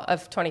fall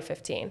of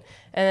 2015.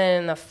 And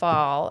then in the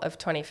fall of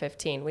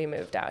 2015, we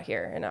moved out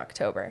here in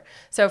October.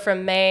 So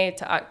from May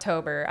to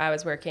October, I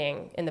was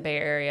working in the Bay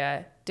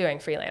Area doing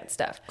freelance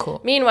stuff. Cool.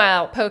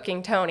 Meanwhile,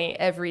 poking Tony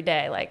every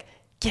day, like,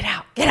 get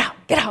out. Yeah.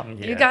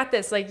 You got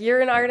this. Like,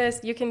 you're an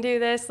artist. You can do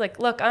this. Like,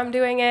 look, I'm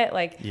doing it.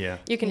 Like, you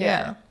can do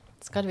it.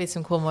 It's got to be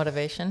some cool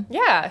motivation.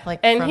 Yeah.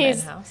 Like, and from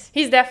in-house.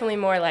 He's definitely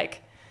more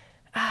like,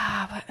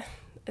 but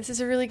this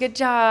is a really good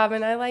job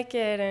and I like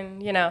it.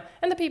 And,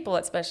 and the people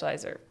at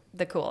Specialized are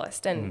the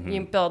coolest, and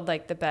you build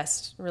like the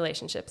best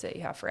relationships that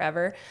you have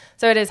forever.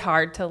 So it is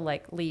hard to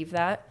like leave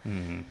that.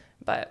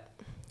 But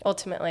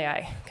ultimately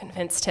I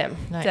convinced him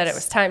that it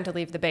was time to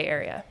leave the Bay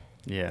Area.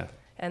 Yeah.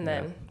 And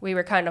then we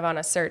were kind of on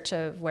a search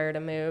of where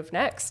to move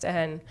next.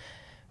 And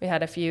we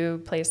had a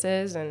few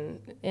places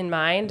in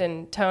mind,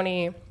 and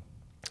Tony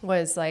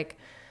was like,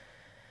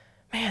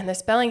 man,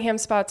 this Bellingham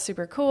spot's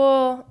super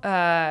cool.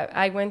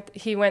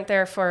 He went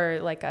there for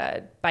like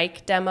a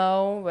bike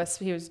demo.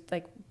 He was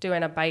like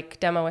doing a bike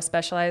demo with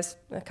Specialized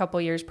a couple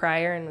years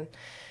prior, and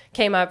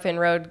came up and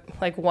rode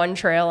like one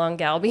trail on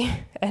Galby.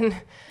 And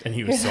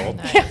he was sold.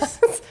 Nice.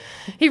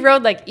 He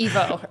rode like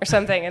Evo or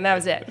something, and that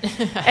was it.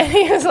 And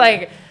he was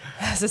like,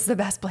 this is the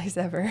best place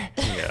ever.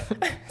 Yeah.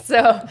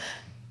 So,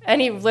 and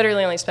he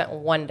literally only spent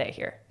one day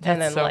here. That's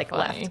and then so like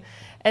funny. left.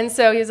 And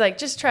so he was like,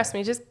 just trust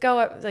me, just go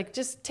up, like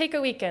just take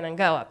a weekend and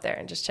go up there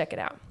and just check it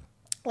out.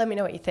 Let me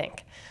know what you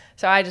think.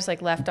 So I just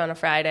like left on a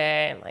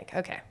Friday and like,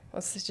 okay,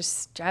 let's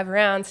just drive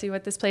around, see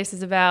what this place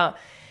is about.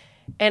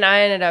 And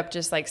I ended up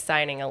just like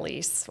signing a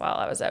lease while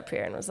I was up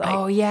here, and was like,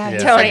 oh yeah,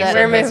 Tony,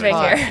 we're moving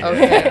here.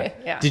 Okay.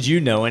 Yeah. Did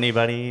you know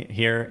anybody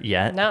here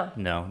yet? No,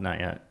 not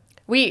yet.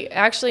 We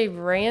actually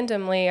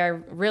randomly are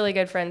really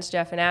good friends,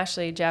 Jeff and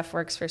Ashley. Jeff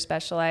works for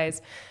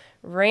Specialized.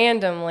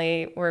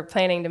 Randomly, we're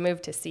planning to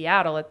move to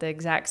Seattle at the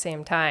exact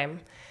same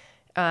time.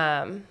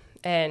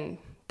 And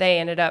they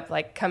ended up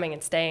like coming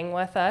and staying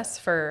with us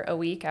for a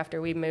week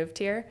after we moved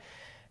here.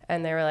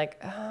 And they were like,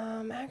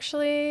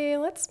 actually,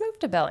 let's move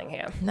to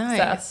Bellingham.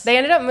 Nice. So they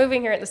ended up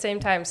moving here at the same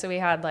time. So we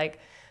had like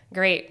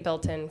great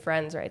built-in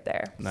friends right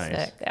there.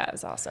 Nice. Sick. Yeah, it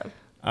was awesome.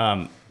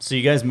 So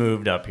you guys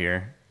moved up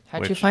here.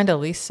 How'd you find a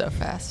lease so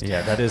fast?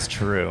 Yeah, that is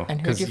true.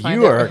 Because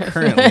you are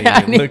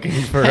currently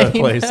looking for a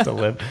place to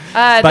live.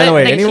 By the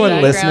way,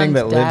 anyone listening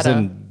that lives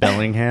in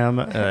Bellingham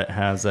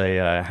has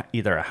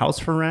either a house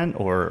for rent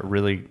or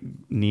really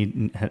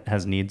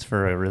has needs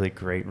for a really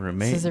great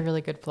roommate. This is a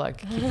really good plug.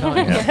 Keep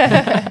going.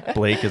 Yeah.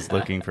 Blake is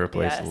looking for a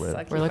place to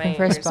live. We're looking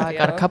for a spot.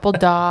 Got a couple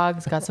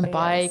dogs. Got some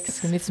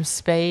bikes. We need some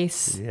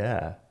space.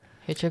 Yeah.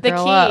 Hit your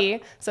girl up.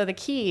 So the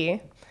key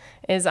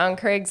is on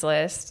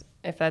Craigslist.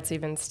 If that's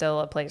even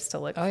still a place to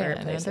look for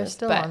places. They're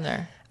still on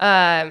there.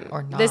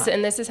 Or not.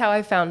 This is how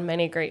I found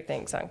many great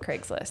things on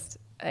Craigslist,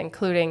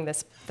 including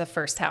the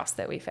first house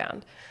that we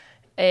found,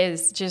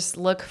 is just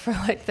look for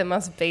like the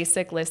most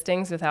basic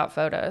listings without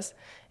photos.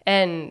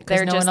 And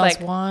they're just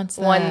like one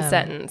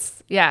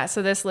sentence. Yeah.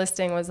 So this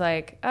listing was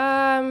like,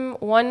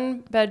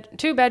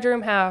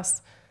 2-bedroom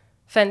house,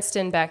 fenced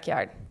in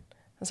backyard.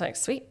 I was like,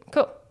 sweet,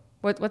 cool.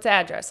 What's the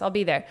address? I'll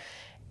be there.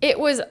 It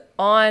was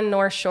on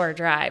North Shore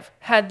Drive,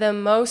 had the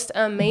most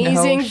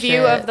amazing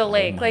view of the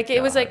lake.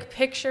 It was like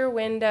picture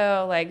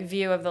window, like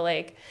view of the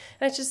lake.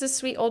 And it's just a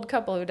sweet old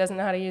couple who doesn't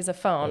know how to use a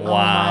phone. Wow.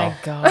 Oh my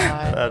God.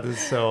 That is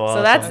so awesome.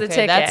 So that's the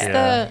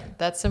ticket.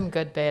 That's some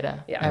good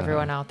beta. Yeah.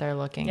 Everyone out there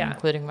looking,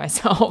 including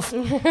myself.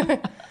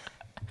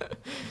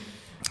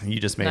 You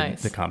just made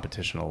the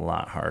competition a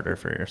lot harder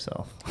for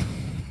yourself.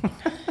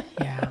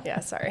 Yeah,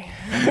 sorry.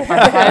 Our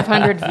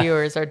 500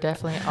 viewers are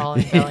definitely all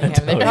in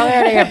Bellingham. They probably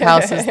already have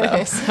houses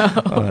though. So.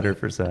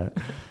 100%.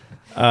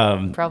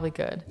 Probably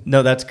good.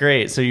 No, that's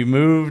great. So you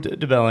moved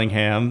to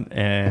Bellingham,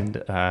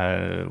 and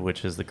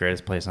which is the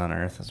greatest place on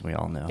earth, as we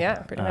all know. Yeah,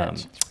 pretty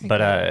much.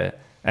 But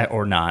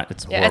or not.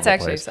 It's a horrible it's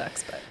actually place.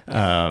 sucks. But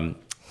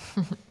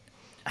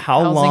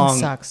How Housing long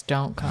sucks.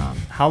 Don't come.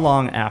 How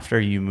long after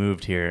you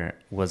moved here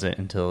was it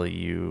until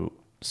you?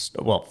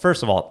 Well,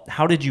 first of all,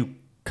 how did you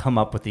come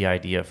up with the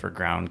idea for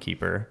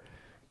groundkeeper?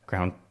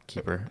 I'm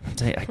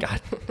saying I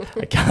got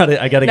it.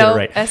 I got to get it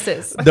right.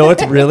 S's. No,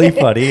 it's really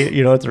funny.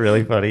 You know what's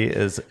really funny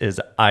is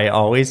I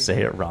always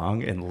say it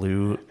wrong, and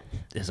Lou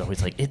is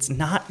always like, it's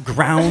not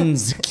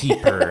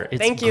groundskeeper. It's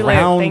Thank you, Lou.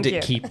 Thank you.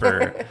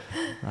 groundkeeper.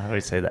 I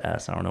always say the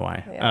S. I don't know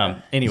why.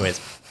 Yeah. Anyways,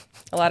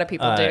 a lot of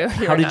people do.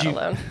 How did you?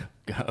 Alone.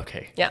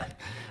 Okay. Yeah.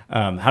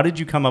 How did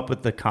you come up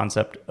with the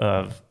concept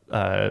of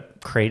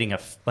creating a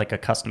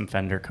custom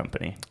fender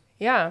company?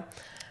 Yeah.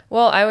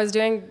 Well, I was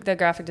doing the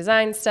graphic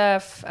design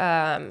stuff.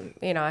 I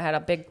had a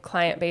big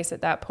client base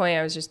at that point.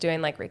 I was just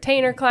doing like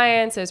retainer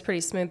clients. It was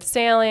pretty smooth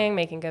sailing,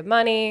 making good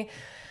money.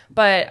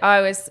 But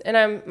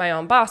I'm my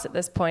own boss at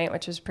this point,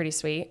 which was pretty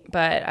sweet.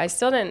 But I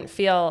still didn't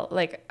feel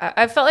like,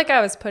 I felt like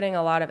I was putting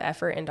a lot of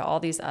effort into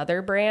all these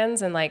other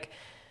brands and like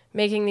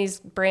making these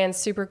brands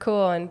super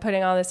cool and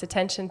putting all this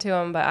attention to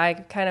them. But I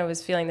kind of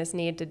was feeling this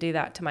need to do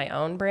that to my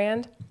own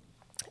brand.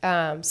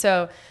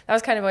 So that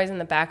was kind of always in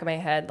the back of my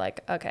head,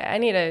 like, okay, I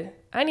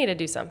need to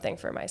do something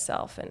for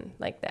myself and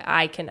like that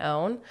I can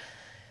own.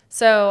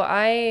 So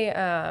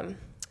I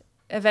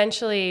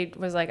eventually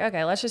was like,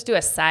 okay, let's just do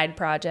a side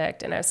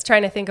project. And I was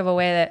trying to think of a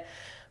way that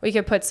we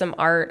could put some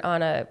art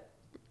on a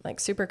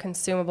like super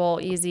consumable,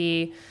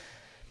 easy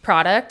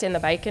product in the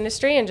bike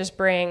industry and just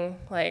bring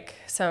like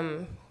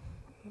some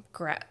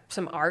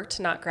art,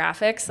 not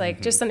graphics,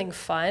 like just something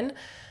fun,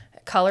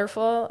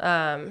 colorful,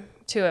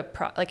 to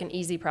like an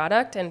easy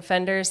product. And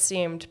fenders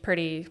seemed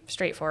pretty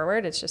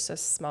straightforward. It's just a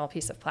small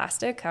piece of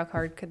plastic. How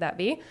hard could that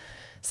be?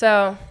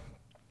 So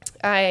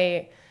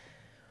I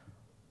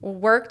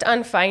worked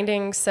on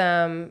finding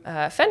some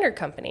fender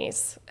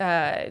companies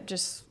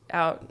just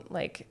out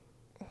like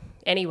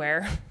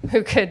anywhere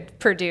who could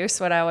produce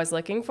what I was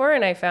looking for.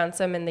 And I found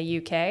some in the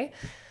UK.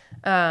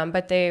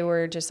 But they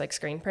were just like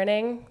screen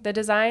printing the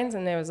designs,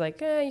 and it was like,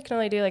 you can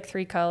only do like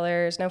 3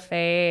 colors, no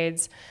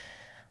fades.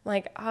 I'm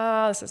like,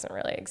 this isn't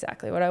really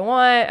exactly what I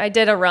want. I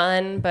did a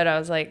run, but I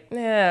was like,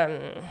 nah.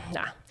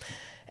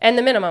 And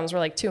the minimums were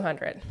like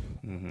 200.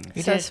 Mm-hmm.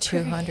 You did a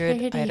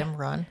 200 item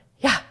run?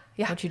 Yeah.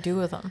 What'd you do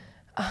with them?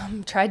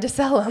 Tried to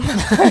sell them.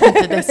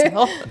 Did they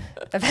sell?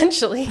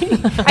 Eventually.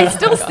 I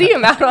still see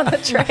them out on the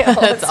trail.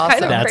 That's awesome.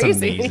 Kind of That's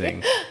crazy. amazing.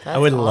 That's I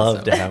would awesome.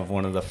 love to have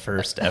one of the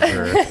first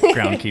ever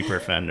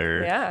groundkeeper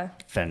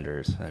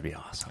fenders. That'd be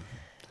awesome.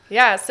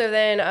 Yeah. So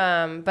then,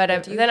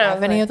 Do you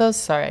have any of those?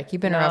 Sorry, I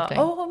keep interrupting.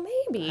 No. Oh,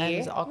 maybe.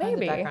 There's all kinds of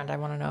background I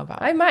want to know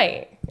about. I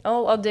might.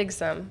 I'll dig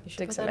some. You should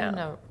dig put some that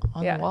out.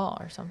 on the wall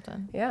or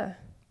something. Yeah.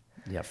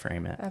 Yeah,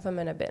 frame it. I have them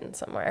in a bin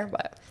somewhere,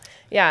 but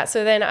yeah.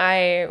 So then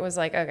I was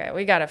like, okay,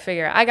 I got to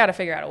figure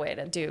out a way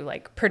to do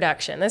like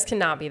production. This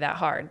cannot be that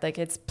hard. Like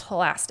it's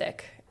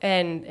plastic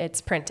and it's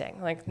printing,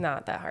 like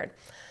not that hard.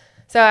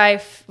 So I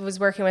was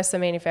working with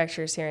some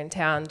manufacturers here in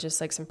town,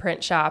 just like some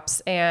print shops,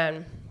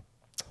 and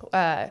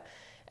ended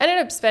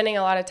up spending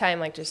a lot of time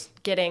like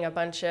just getting a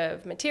bunch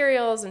of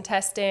materials and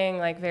testing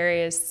like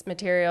various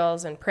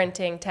materials and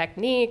printing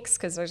techniques,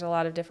 because there's a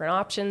lot of different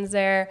options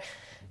there,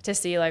 to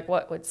see like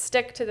what would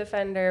stick to the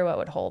fender, what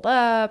would hold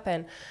up,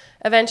 and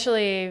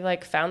eventually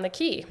like found the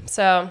key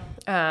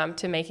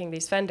to making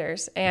these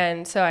fenders.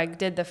 And so I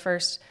did the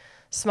first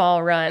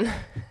small run.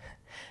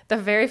 The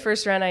very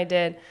first run I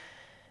did,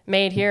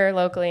 made here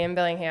locally in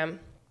Bellingham,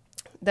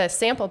 the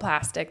sample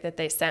plastic that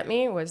they sent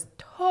me was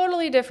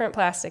totally different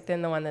plastic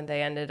than the one that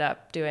they ended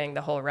up doing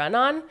the whole run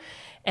on.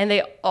 And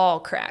they all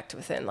cracked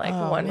within like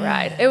one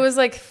ride. It was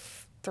like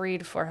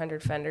 300 to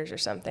 400 fenders or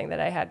something that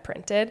I had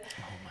printed.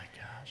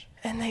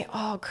 And they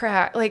all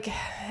cracked, like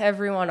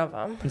every one of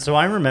them. And so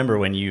I remember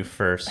when you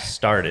first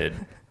started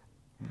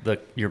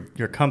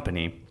your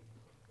company,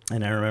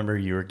 and I remember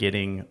you were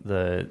getting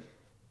the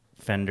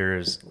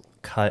fenders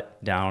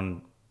cut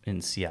down in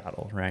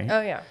Seattle, right?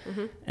 Oh, yeah.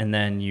 Mm-hmm. And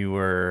then you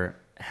were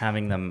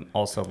having them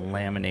also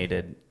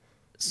laminated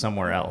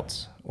somewhere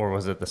else, or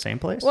was it the same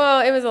place?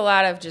 Well, it was a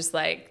lot of just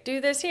like, do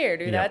this here,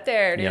 do that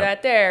there, do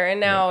that there. And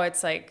now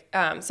it's like,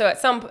 so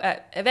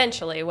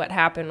eventually what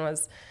happened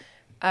was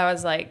I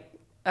was like,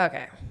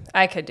 okay,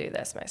 I could do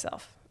this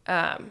myself.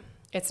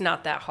 It's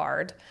not that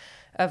hard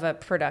of a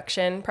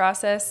production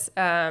process.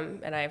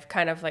 And I've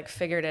kind of like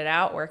figured it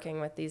out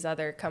working with these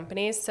other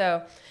companies.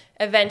 So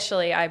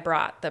eventually I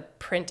brought the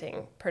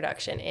printing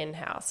production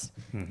in-house.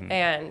 Mm-hmm.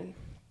 And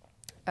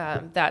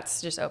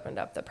that's just opened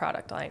up the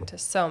product line to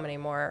so many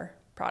more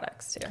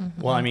products too.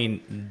 Mm-hmm. Well, I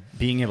mean,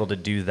 being able to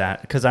do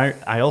that, because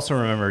I also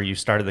remember you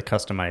started the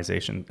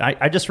customization.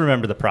 I just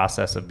remember the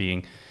process of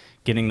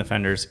getting the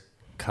fenders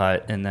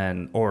cut, and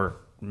then, or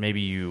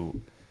maybe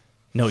you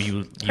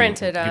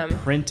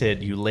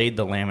printed, you laid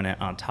the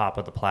laminate on top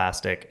of the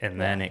plastic, and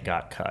then it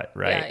got cut,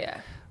 right?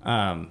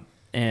 Yeah.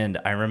 And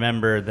I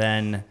remember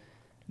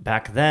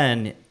back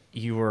then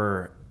you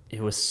were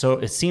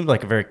it seemed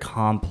like a very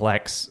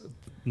complex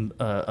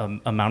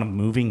amount of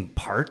moving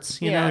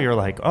parts. You know, you're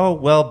like, oh,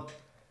 well,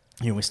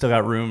 we still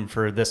got room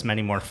for this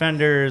many more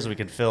fenders. We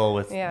could fill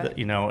with,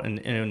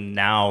 and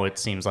now it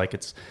seems like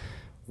it's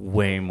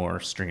way more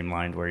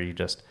streamlined where you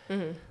just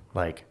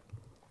like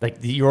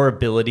your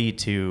ability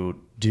to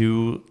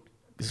do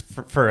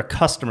for a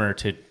customer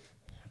to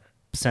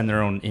send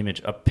their own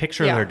image, a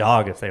picture of their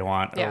dog if they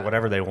want, or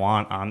whatever they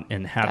want on,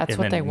 and have,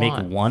 and then make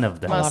one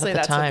of them. Mostly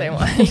that's what they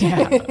want.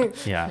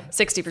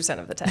 60%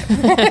 of the time.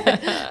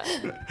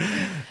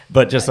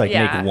 But just like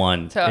make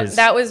one. So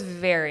that was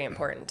very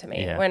important to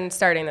me when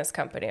starting this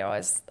company. I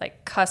was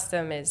like,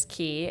 custom is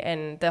key,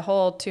 and the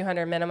whole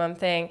 200 minimum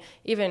thing,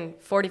 even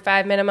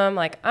 45 minimum,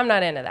 like I'm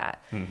not into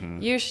that.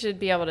 You should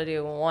be able to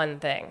do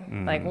one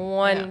thing, like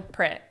one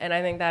print. And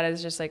I think that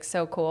is just like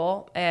so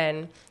cool.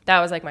 And that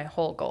was like my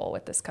whole goal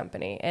with this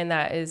company. And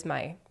that is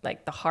my,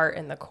 like the heart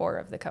and the core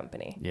of the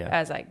company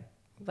as I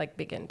like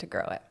begin to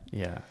grow it.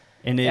 Yeah.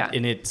 And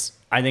it's,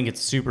 I think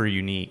it's super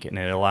unique, and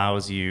it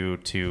allows you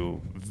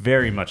to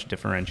very much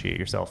differentiate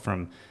yourself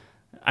from,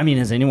 I mean,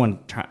 has anyone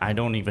I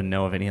don't even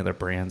know of any other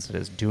brands that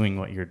is doing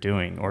what you're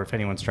doing, or if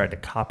anyone's tried to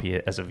copy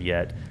it as of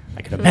yet.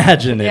 I could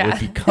imagine it would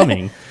be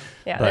coming.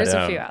 But, there's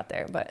a few out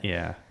there, but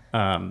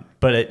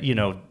but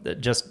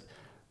it, just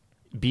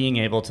being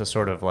able to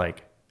sort of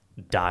like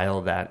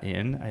dial that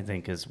in, I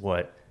think is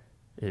what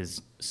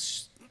is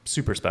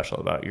super special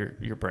about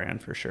your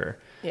brand for sure.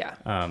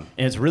 And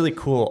it's really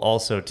cool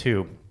also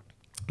too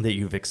that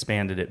you've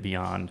expanded it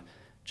beyond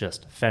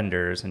just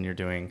fenders, and you're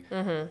doing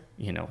the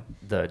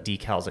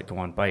decals that go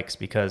on bikes,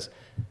 because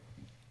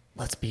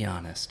let's be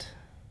honest,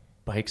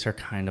 bikes are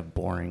kind of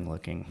boring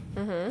looking.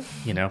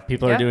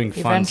 People are doing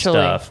fun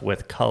stuff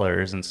with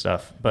colors and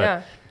stuff,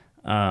 but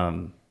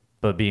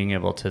but being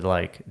able to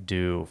like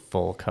do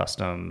full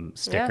custom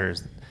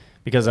stickers,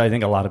 because I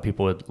think a lot of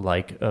people would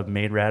like a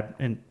Made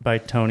Rad by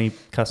Tony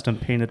custom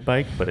painted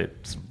bike, but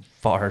it's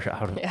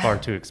far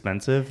too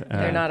expensive.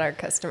 They're not our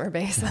customer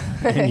base.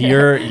 And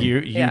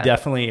you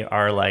definitely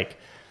are like,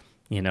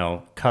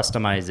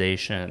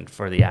 customization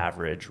for the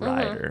average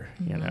rider,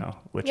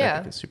 which I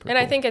think is super cool.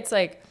 I think it's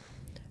like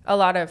a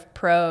lot of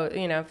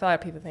a lot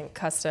of people think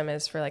custom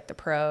is for like the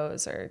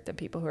pros or the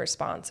people who are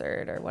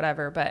sponsored or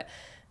whatever, but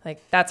like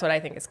that's what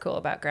I think is cool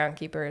about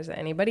Groundkeeper, is that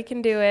anybody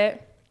can do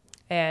it,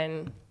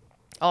 and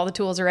all the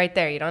tools are right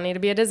there. You don't need to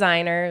be a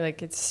designer.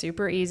 Like, it's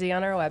super easy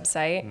on our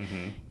website.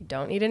 You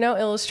don't need to know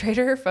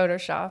Illustrator or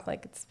Photoshop.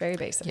 Like, it's very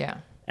basic. I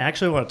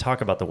actually want to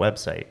talk about the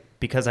website,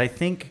 because I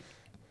think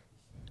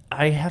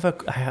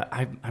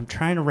I'm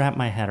trying to wrap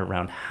my head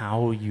around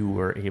how you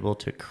were able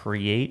to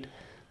create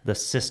the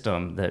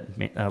system that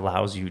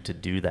allows you to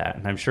do that.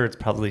 And I'm sure it's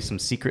probably some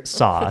secret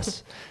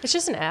sauce. It's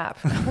just an app.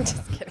 I'm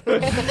just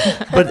kidding.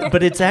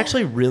 but it's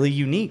actually really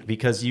unique,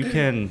 because you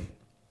can...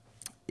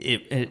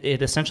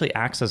 It essentially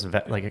acts as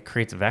like it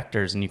creates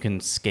vectors, and you can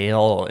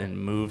scale and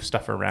move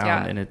stuff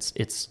around, and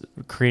it's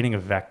creating a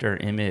vector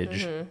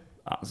image.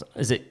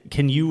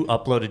 Can you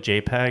upload a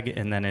JPEG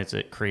and then is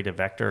it create a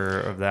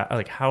vector of that?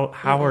 Like how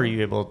are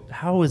you able?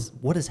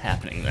 What is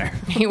happening there?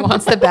 He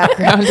wants the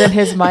background and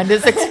his mind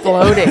is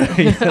exploding.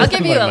 I'll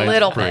give you a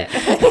little bit.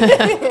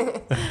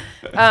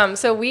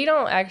 So we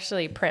don't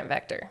actually print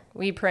vector.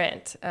 We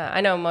print. I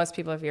know most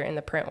people, if you're in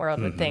the print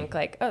world, would think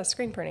like, oh,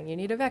 screen printing, you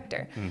need a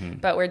vector.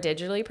 But we're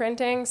digitally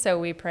printing, so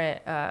we print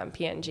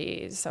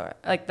PNGs. So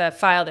like the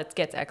file that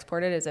gets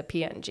exported is a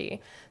PNG.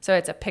 So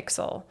it's a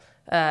pixel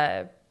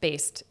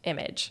based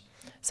image.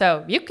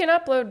 So you can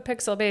upload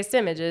pixel-based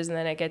images, and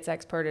then it gets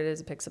exported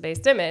as a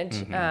pixel-based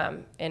image.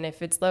 And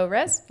if it's low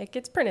res, it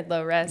gets printed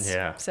low res.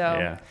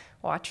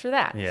 Watch for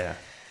that.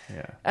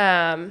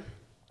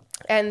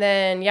 And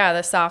then,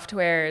 the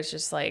software is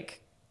just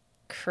like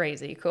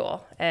crazy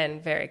cool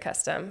and very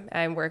custom.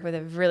 I work with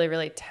a really,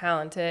 really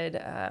talented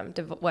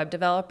web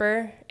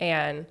developer,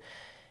 and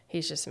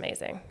he's just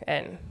amazing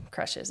and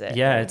crushes it.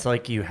 It's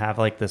like you have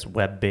like this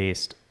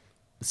web-based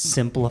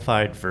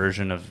simplified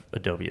version of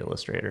Adobe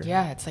Illustrator.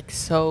 It's like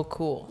so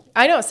cool.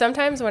 I know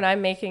sometimes when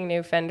I'm making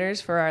new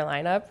fenders for our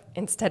lineup,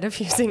 instead of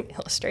using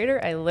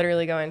Illustrator, I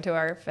literally go into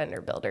our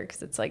fender builder,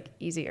 because it's like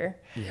easier.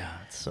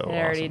 It's so and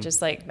it already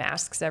just like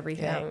masks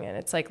everything, and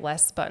it's like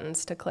less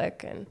buttons to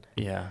click, and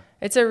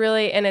it's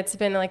it's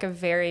been like a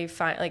very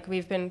fine, like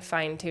we've been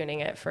fine tuning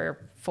it for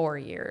 4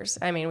 years.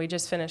 I mean, we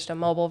just finished a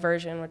mobile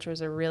version, which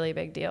was a really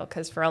big deal,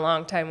 because for a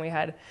long time we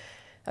had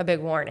a big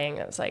warning.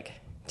 It was like,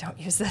 don't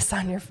use this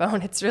on your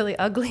phone. It's really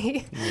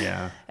ugly.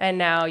 And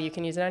now you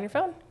can use it on your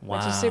phone,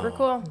 which is super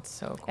cool. It's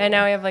so cool. And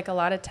now we have like a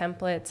lot of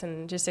templates,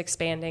 and just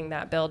expanding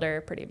that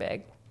builder pretty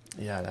big.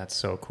 That's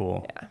so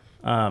cool.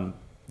 I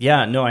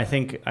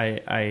think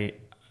I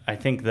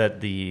think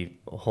that the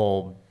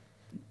whole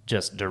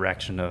just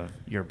direction of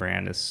your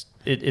brand is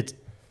it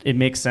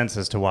makes sense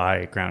as to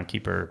why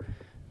Groundkeeper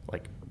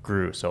like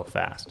grew so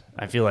fast.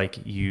 I feel like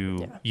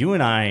you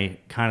and I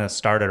kind of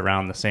started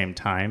around the same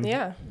time.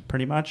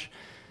 Pretty much.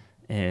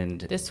 And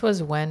this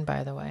was when,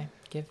 by the way,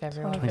 give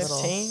everyone a little.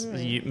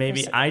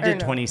 I did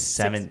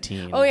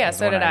 2017. Oh yeah,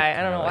 so did I.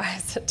 I don't know why I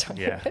said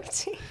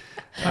 2015.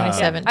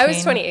 2017. I was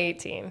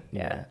 2018.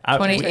 Yeah.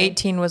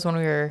 2018 was when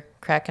we were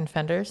cracking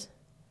fenders.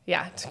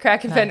 Yeah,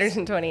 cracking fenders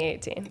in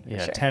 2018.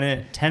 Yeah, sure.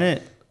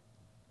 Tenet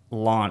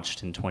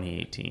launched in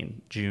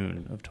 2018,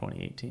 June of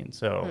 2018.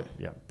 So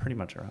yeah, pretty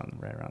much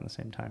right around the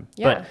same time.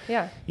 Yeah,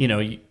 but, you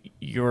know,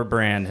 your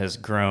brand has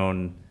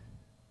grown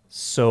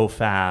so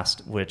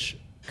fast, which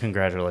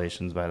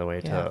congratulations, by the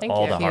way, to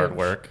all the hard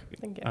work.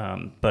 Thank you.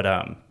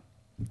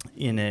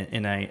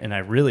 And I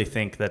really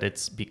think that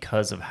it's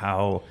because of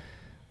how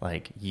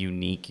like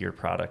unique your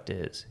product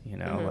is, you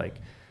know, like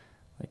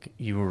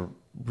you were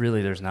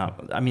really,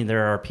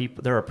 there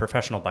are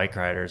professional bike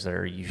riders that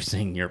are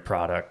using your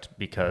product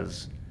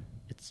because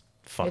it's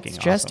fucking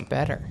awesome. It's just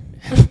better.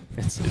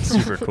 It's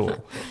super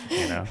cool,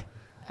 you know?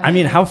 I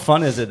mean, how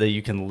fun is it that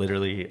you can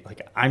literally,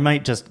 like, I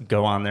might just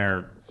go on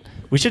there.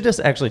 We should just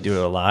actually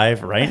do it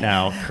live right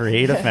now,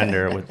 create a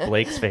fender with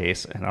Blake's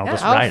face, and I'll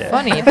just ride it. How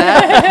funny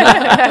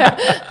that.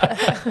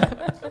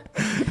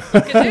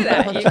 You could do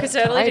that. You could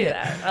totally do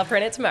that. I'll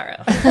print it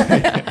tomorrow.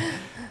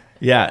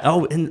 Yeah.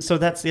 Oh, and so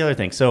that's the other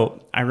thing.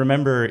 So I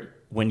remember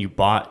when you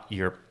bought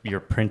your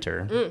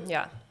printer.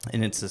 Yeah.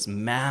 And it's this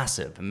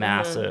massive,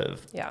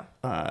 yeah,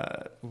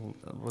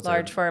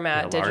 large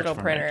format digital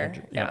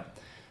printer. Yeah.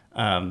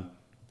 And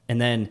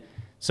then,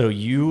 so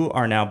you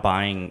are now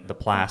buying the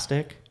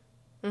plastic,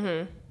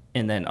 and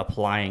then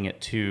applying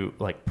it to,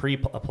 like,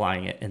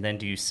 pre-applying it, and then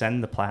do you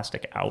send the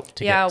plastic out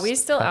to? Yeah, we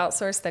still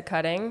outsource the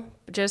cutting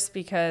just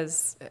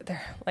because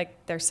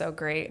they're so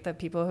great. The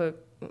people who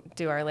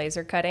do our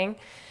laser cutting.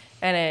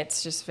 And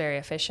it's just very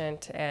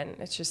efficient, and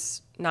it's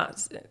just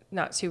not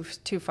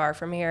too far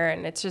from here,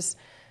 and it's just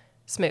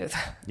smooth.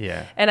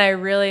 Yeah. And I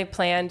really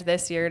planned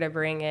this year to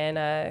bring in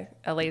a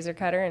laser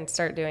cutter and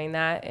start doing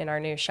that in our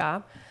new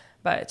shop,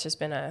 but it's just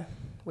been a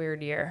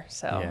weird year,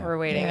 so we're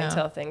waiting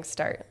until things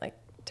start like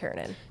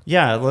turning.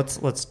 Yeah, let's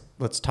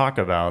talk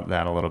about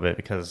that a little bit,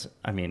 because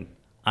I mean,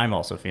 I'm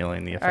also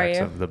feeling the effects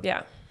of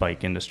the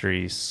bike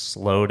industry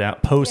slow down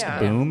post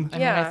boom. I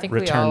mean, I think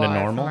return we all to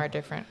are normal from our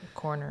different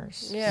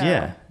corners.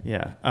 Yeah.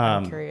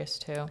 I'm curious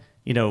too.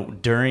 You know,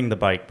 during the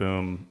bike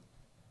boom,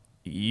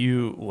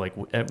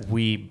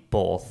 we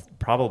both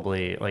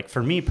probably, like,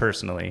 for me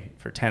personally,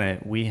 for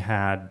Tenet, we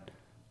had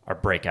our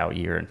breakout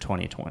year in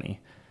 2020.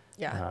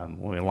 Yeah.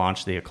 When we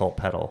launched the Occult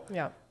pedal.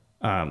 Yeah.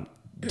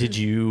 Did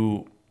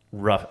you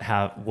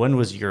when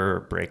was your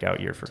breakout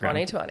year for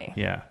 2020?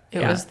 Yeah.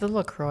 It was the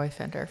LaCroix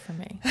fender for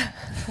me.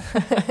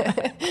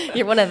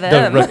 You're one of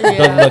them. The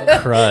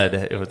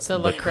LaCrud. It was the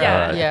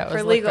LaCrud. Yeah,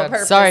 for legal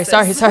purposes.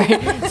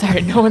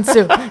 Sorry. No one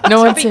sue.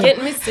 No one sue.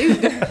 Getting me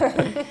sued.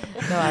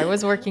 No, I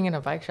was working in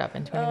a bike shop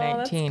in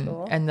 2019,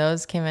 cool. and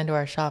those came into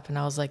our shop, and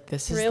I was like,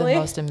 "This is the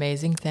most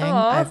amazing thing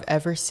I've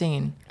ever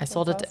seen." I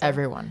sold it to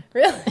everyone.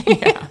 Really?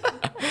 Yeah.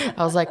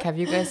 I was like, "Have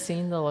you guys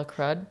seen the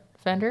LaCrud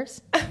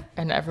fenders?"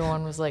 And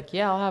everyone was like,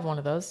 "Yeah, I'll have one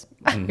of those.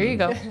 Here you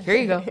go. Here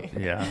you go."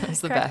 Yeah, it's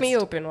the Crack best. me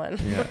open one.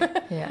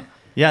 Yeah.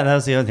 That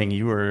was the other thing.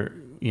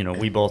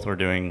 We both were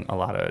doing a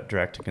lot of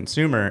direct to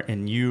consumer,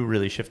 and you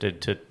really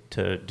shifted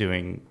to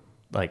doing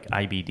like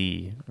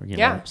IBD,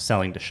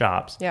 selling to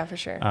shops. Yeah, for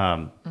sure.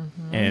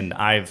 And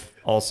I've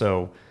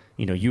also,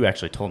 you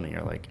actually told me,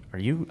 you're like,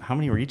 how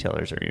many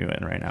retailers are you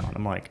in right now? And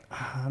I'm like,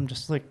 I'm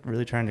just like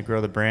really trying to grow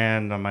the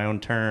brand on my own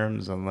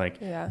terms. I'm like,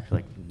 you're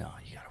like, no,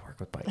 you got to work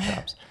with bike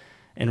shops.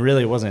 And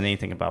really, it wasn't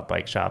anything about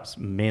bike shops.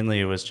 Mainly,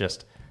 it was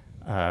just,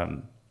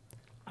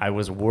 I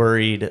was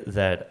worried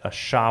that a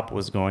shop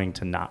was going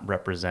to not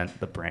represent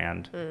the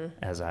brand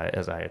as I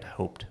had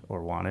hoped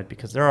or wanted,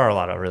 because there are a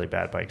lot of really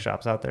bad bike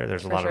shops out there.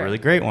 There's a lot of really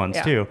great ones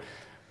too,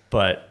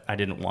 but I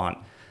didn't want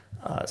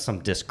some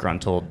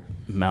disgruntled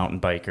mountain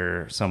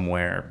biker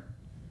somewhere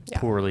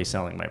poorly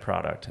selling my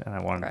product, and I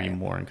wanted to be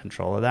more in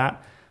control of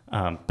that.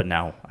 But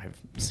now I'm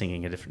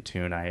singing a different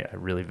tune. I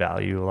really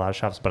value a lot of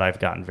shops, but I've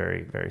gotten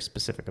very, very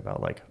specific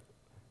about like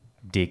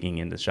digging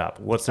into the shop.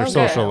 What's their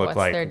social look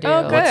like? Their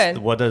deal? Good.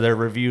 What do their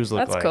reviews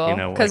look like? That's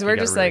cool. Because we're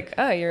just like,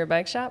 oh, you're a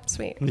bike shop?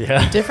 Sweet.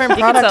 Yeah. Different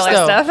products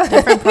though.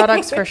 Different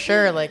products for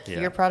sure. Like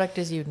your product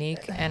is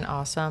unique and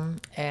awesome,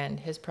 and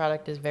his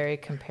product is very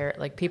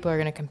like people are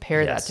going to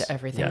compare that to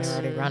everything you're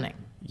already running.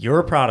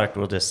 Your product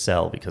will just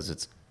sell because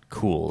it's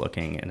cool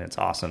looking and it's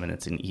awesome and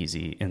it's an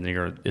easy, and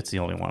it's the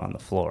only one on the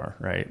floor,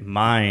 right?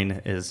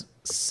 Mine is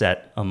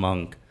set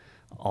among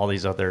all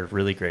these other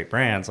really great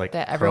brands like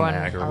that everyone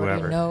Chromag or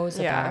whoever knows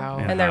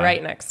about, and they're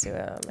right next to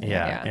them.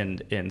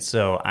 And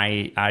so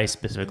I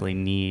specifically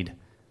need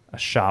a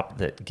shop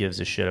that gives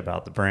a shit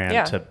about the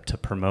brand to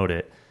promote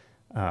it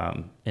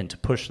and to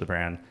push the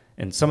brand.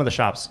 And some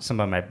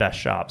of my best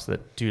shops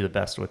that do the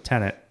best with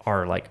Tenet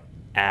are like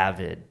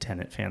avid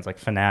Tenet fans, like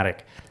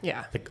fanatic.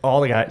 Yeah,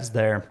 all the guys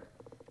there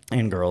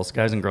and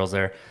guys and girls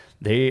there,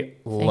 they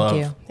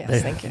love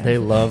they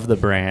love the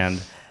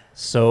brand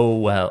so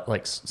well,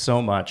 like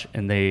so much,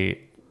 and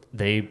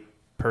they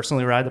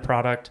personally ride the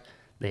product,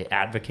 they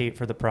advocate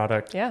for the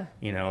product. They're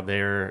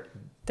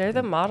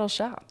the model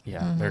shop.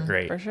 They're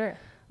great for sure.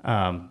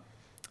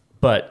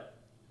 But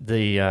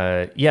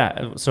the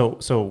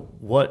so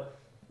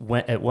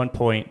at one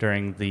point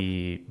during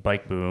the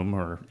bike boom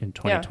or in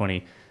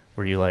 2020,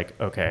 were you like,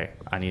 okay,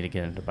 I need to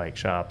get into bike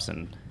shops?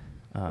 And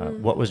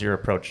what was your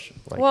approach?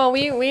 Like, well,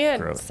 we had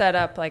growth? set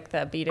up like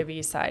the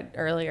B2B side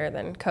earlier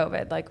than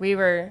COVID. Like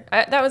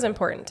that was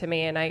important to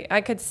me, and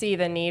I could see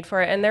the need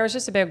for it. And there was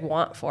just a big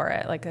want for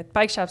it. Like the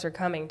bike shops were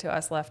coming to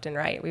us left and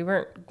right. We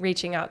weren't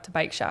reaching out to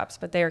bike shops,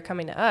 but they were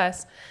coming to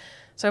us.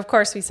 So of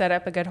course we set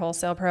up a good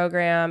wholesale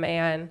program,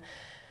 and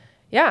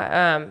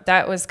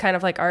that was kind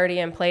of like already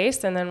in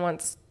place. And then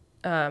once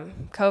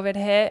COVID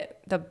hit,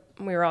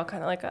 we were all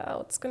kind of like, oh,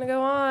 what's going to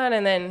go on?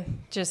 And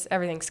then just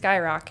everything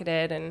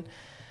skyrocketed, and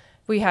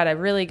we had a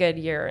really good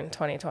year in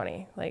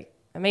 2020, like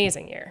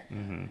amazing year.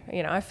 Mm-hmm.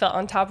 You know, I felt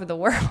on top of the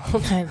world.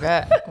 I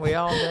bet we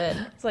all did.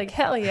 It's like,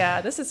 hell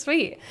yeah, this is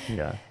sweet.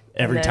 Yeah.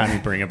 Every time you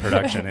bring a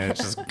production and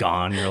it's just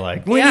gone, you're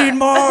like, we need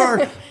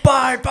more.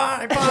 Buy.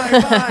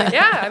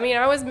 Yeah. I mean,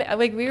 I was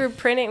like, we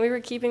were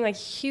keeping like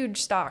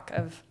huge stock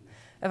of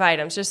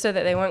items just so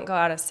that they wouldn't go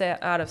out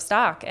of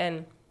stock.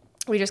 And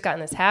we just got in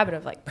this habit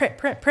of like print.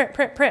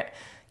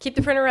 Keep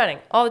the printer running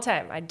all the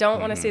time. I don't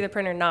want to see the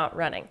printer not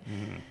running.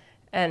 Mm-hmm.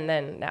 And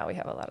then now we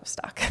have a lot of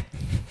stock.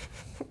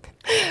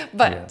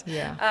 But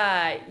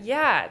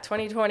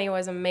 2020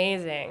 was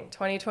amazing.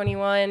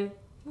 2021,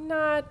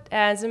 not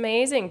as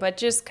amazing, but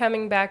just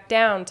coming back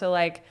down to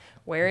like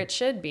where it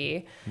should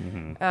be.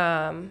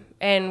 Mm-hmm.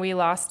 And we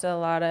lost a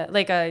lot of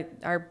like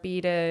our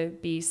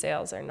B2B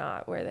sales are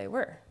not where they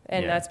were.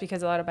 And that's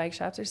because a lot of bike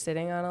shops are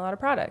sitting on a lot of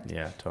product.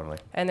 Yeah, totally.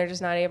 And they're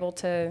just not able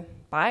to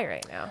buy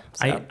right now.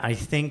 So. I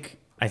think,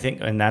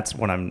 and that's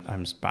what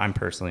I'm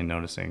personally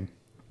noticing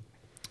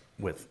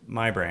with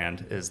my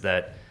brand is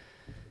that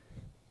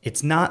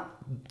it's not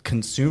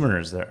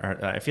consumers that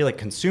are, I feel like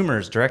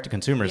direct to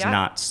consumers,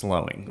 not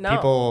slowing. No.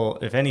 People,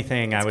 if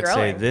anything, it's I would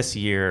growing. say this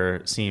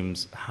year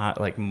seems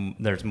hot, like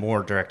there's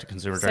more direct to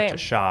consumer, direct to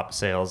shop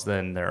sales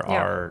than there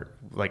are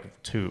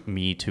like to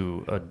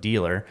a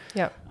dealer.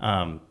 Yeah.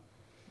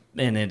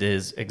 And it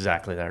is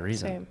exactly that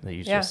reason that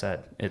you just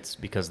said. It's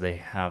because they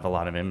have a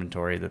lot of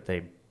inventory that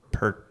they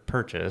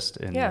purchased,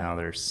 and now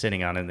they're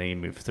sitting on it, and they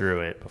move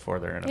through it before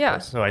they're in a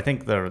place. So I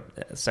think the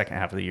second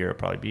half of the year will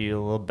probably be a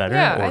little better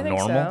or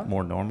normal,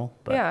 more normal.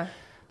 But,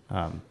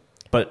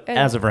 but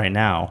as of right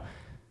now,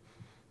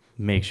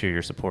 make sure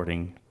you're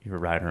supporting your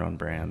rider-owned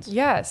brands.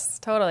 Yes,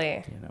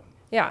 totally. You know.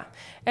 Yeah,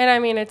 and I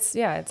mean it's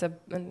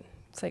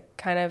like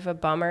kind of a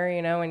bummer,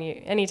 you know,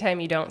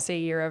 anytime you don't see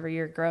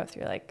year-over-year growth,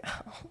 you're like,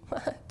 oh,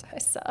 what? I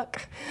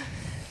suck.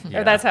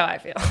 Or that's how I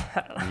feel.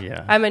 I don't know.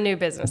 Yeah. I'm a new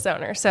business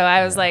owner, so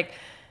I was like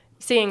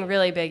seeing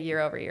really big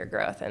year-over-year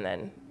growth, and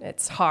then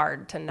it's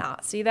hard to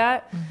not see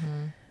that,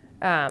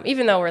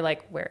 even though we're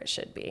like where it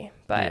should be.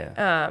 But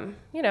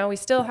you know, we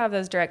still have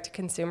those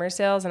direct-to-consumer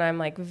sales, and I'm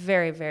like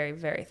very, very,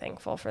 very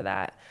thankful for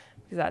that,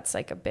 because that's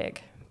like a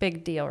big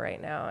deal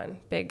right now, and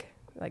like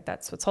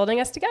that's what's holding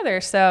us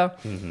together. So.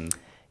 Mm-hmm.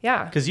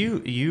 Yeah. Because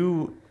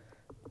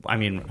I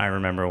mean, I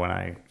remember when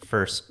I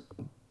first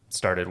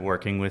started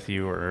working with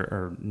you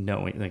or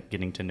knowing, like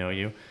getting to know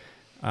you,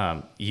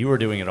 you were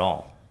doing it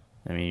all.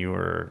 I mean,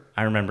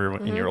 I remember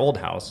in your old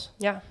house,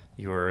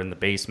 you were in the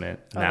basement.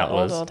 And that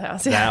was old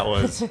house. That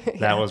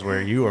was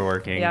where you were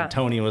working. Yeah.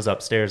 Tony was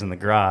upstairs in the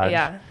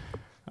garage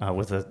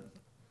with a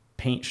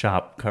paint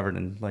shop covered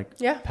in like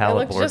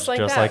pallet boards,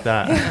 just like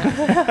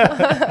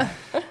that.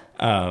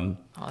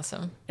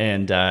 Awesome.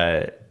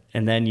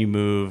 And then you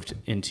moved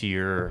into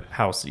your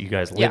house that you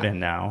guys live in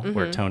now,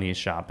 where Tony's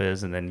shop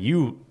is. And then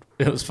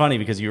it was funny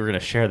because you were going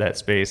to share that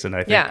space. And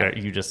I think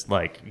you just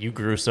you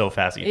grew so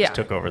fast that you just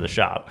took over the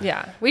shop.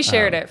 Yeah. We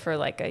shared it for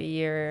like a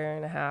year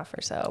and a half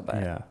or so,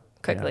 but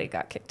quickly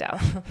got kicked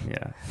out.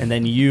 Yeah. And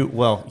then you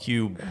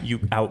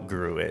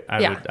outgrew it.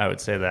 I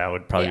would say that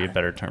would probably be a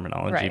better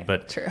terminology, right.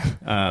 But true.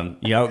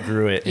 You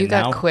outgrew it. You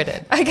got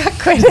quitted. I got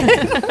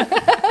quitted.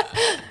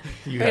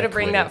 Way to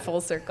bring that full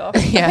circle.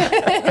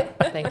 Yeah.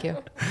 Thank you.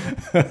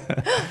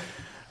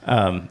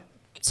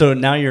 So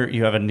now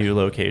you have a new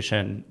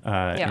location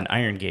in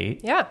Iron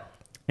Gate. Yeah.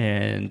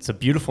 And it's a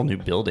beautiful new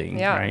building,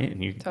 right?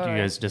 And you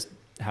guys just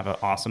have an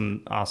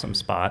awesome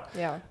spot.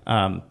 Yeah.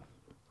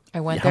 I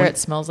went there. It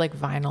smells like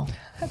vinyl.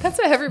 That's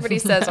what everybody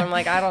says. I'm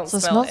like, I don't smell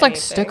it smells anything. Like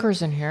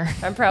stickers in here.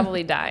 I'm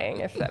probably dying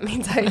if that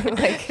means I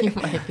like. You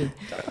might be. You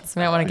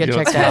might want to get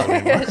checked out.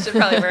 I should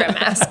probably wear a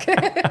mask.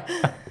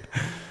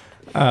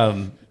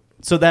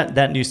 So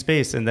that new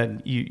space, and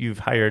then you've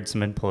hired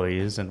some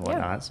employees and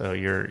whatnot. So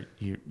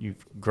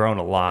you've grown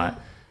a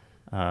lot.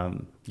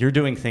 You're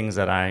doing things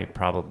that I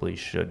probably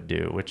should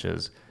do, which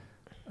is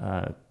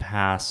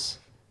pass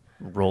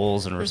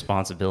roles and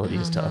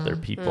responsibilities to other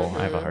people.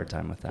 I have a hard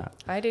time with that.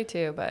 I do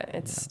too, but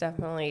it's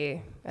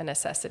definitely a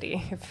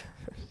necessity if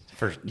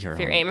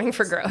you're aiming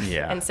for growth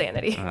and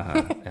sanity.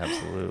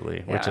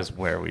 Absolutely, which is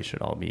where we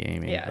should all be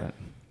aiming. Yeah.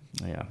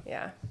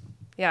 But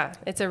Yeah.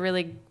 It's a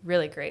really,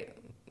 really great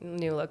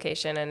new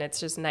location, and it's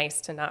just nice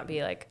to not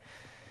be like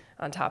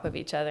on top of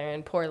each other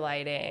and poor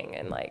lighting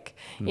and like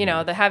you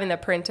know having the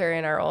printer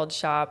in our old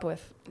shop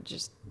with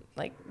just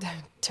like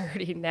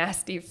dirty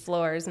nasty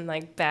floors and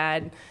like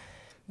bad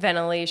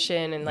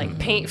ventilation and like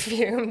paint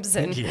fumes.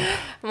 And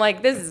I'm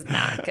like, this is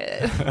not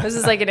good. This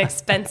is like an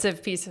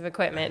expensive piece of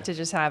equipment to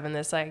just have in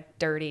this like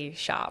dirty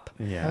shop.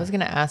 I was going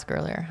to ask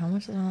earlier, how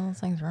much does one of those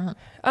things run?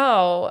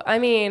 Oh, I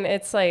mean,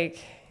 it's like,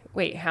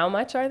 wait, how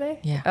much are they?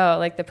 Yeah. Oh,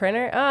 like the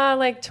printer?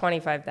 Like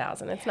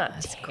 25,000. It's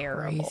not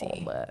terrible,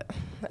 crazy. but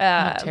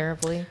Not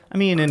terribly. I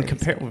mean,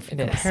 compare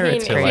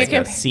it to like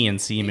a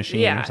CNC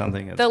machine or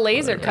something. The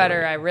laser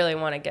cutter I really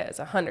want to get is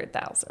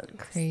 100,000.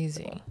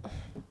 Crazy.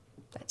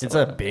 It's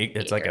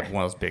like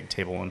one of those big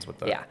table ones with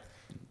the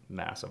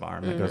massive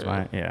arm that goes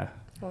by. Yeah.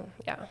 Well,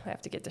 yeah, I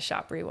have to get the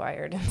shop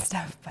rewired and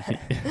stuff, but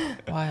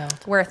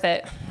Wild. worth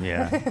it.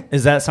 Yeah.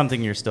 Is that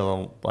something you're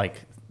still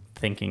like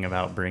thinking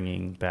about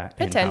bringing back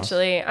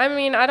Potentially. in-house? I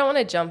mean, I don't want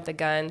to jump the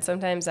gun.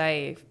 Sometimes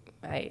I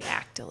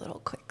act a little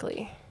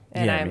quickly,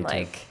 and I'm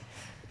like,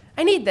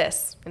 I need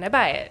this, and I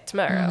buy it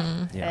tomorrow.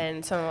 Yeah.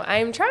 And so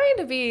I'm trying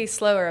to be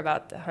slower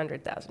about the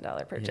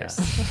 $100,000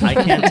 purchase. Yeah. I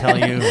can't tell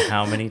you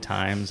how many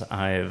times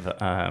I've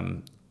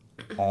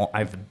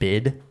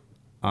bid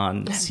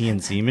on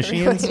CNC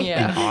machines Really?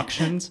 in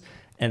auctions,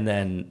 and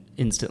then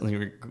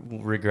instantly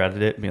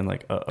regretted it, being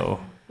like, "Uh-oh,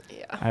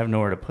 I have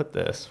nowhere to put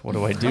this. What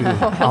do I do?"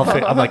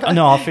 I'm like, "Oh,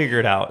 no, I'll figure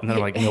it out." And then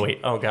I'm like, "No, wait,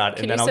 oh God!"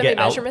 Can And then you I'll send get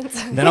me out.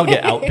 measurements? Then I'll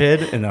get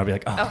outbid, and then I'll be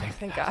like, Oh,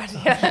 thank God.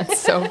 Yeah. That's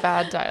so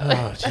bad, Tyler.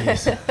 oh,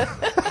 jeez."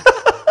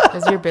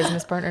 Does your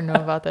business partner know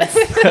about this?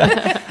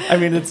 I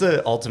mean, it's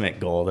an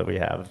ultimate goal that we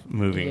have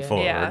moving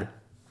forward. Yeah.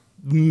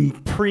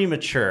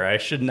 Premature. I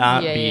should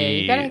not be. Yeah,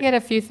 you gotta get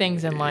a few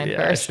things in line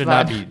first.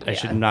 I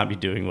should not be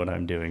doing what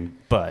I'm doing.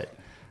 But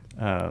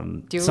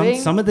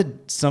some of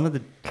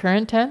the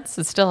current tense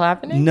is still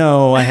happening.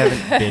 no, I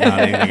haven't been on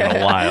anything in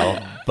a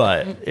while.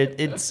 But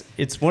it's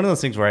one of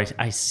those things where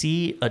I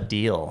see a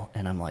deal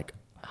and I'm like,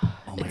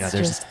 oh my God,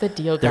 It's just the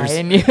deal guy there's-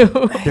 in you.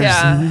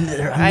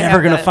 I'm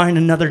never gonna find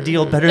another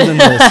deal better than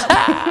this.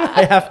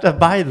 I have to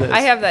buy this.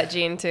 I have that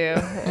gene too.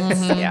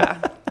 It's,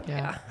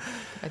 Yeah.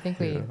 I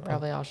think we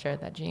probably all share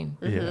that gene.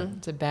 Yeah.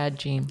 It's a bad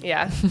gene.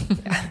 Yeah.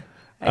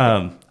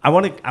 I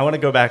want to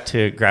go back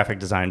to graphic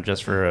design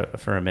just for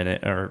a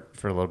minute or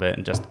for a little bit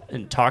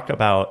and talk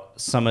about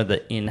some of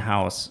the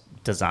in-house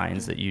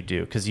designs that you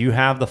do, because you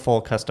have the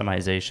full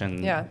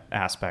customization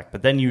aspect,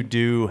 but then you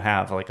do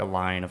have like a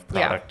line of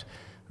product.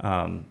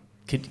 Can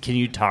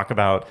you talk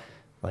about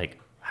like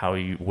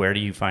where do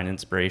you find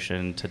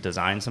inspiration to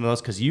design some of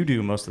those? Because you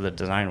do most of the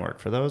design work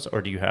for those,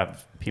 or do you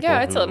have people?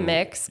 Yeah, it's a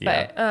mix,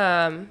 but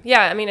I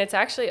mean, it's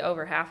actually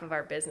over half of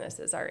our business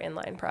is our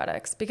inline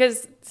products.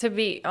 Because to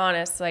be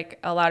honest, like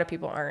a lot of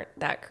people aren't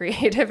that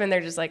creative, and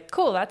they're just like,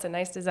 "Cool, that's a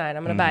nice design.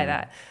 I'm gonna buy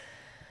that."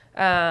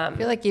 I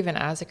feel like even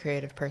as a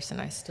creative person,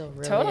 I still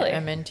really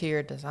am into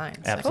your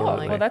designs.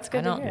 Absolutely. Cool. Well, that's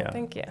good to I hear. don't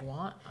Thank you.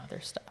 want other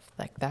stuff.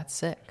 Like, that's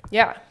sick.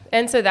 Yeah.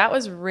 And so that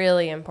was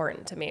really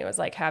important to me. It was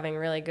like having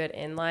really good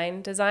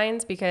inline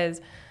designs,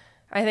 because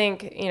I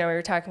think, we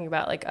were talking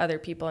about like other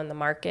people in the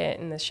market,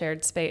 in the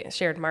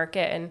shared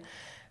market. And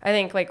I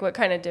think like what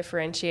kind of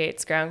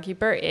differentiates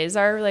Groundkeeper is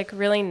our like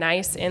really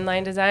nice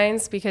inline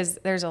designs, because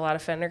there's a lot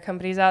of fender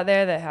companies out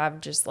there that have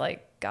just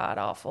like god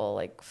awful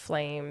like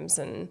flames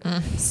and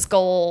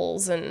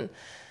skulls and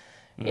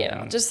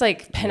just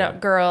like pinup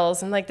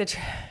girls and like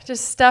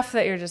just stuff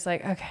that you're just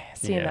like, okay,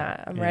 seeing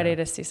that, I'm ready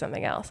to see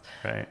something else.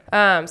 Right.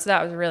 So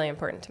that was really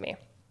important to me.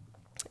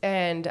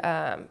 And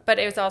but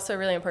it was also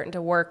really important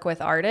to work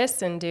with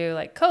artists and do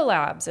like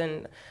collabs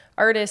and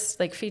artists,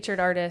 like featured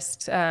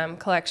artist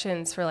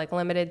collections for like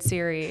limited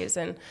series.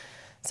 And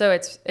so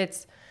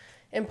it's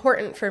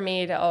important for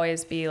me to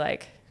always be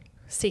like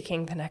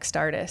seeking the next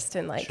artist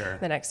and like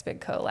the next big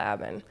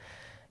collab. And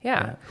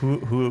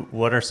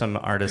what are some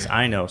artists?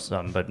 I know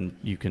some, but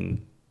you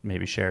can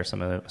maybe share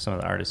some of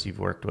the artists you've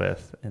worked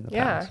with in the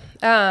past.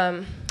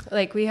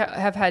 Like we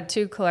have had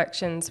 2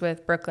 collections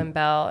with Brooklyn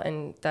Bell,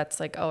 and that's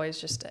like always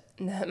just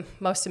the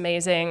most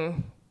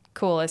amazing,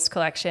 coolest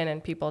collection,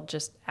 and people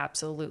just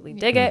absolutely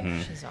dig it.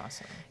 She's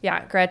awesome.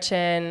 Yeah,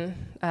 Gretchen,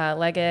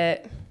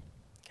 Leggett.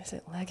 Is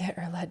it Leggett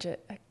or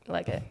Legit?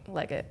 Leggett.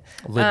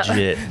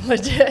 Legit.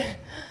 Legit.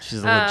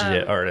 She's a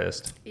legit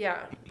artist. Yeah.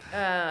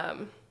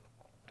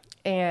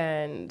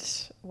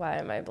 And why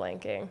am I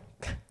blanking?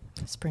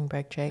 Spring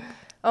Break Jake.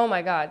 Oh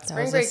my God.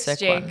 Spring Break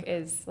Jake one.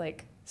 is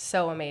like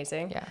so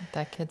amazing. Yeah,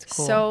 that kid's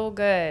cool. So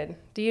good.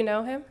 Do you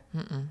know him?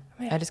 Man,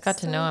 Man, I just got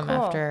to know him cool.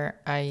 after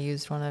I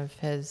used one of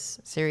his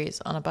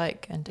series on a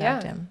bike and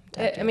tagged him.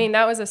 I mean,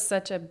 that was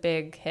such a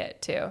big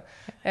hit too.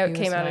 It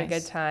came out at a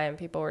nice. good time.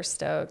 People were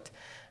stoked.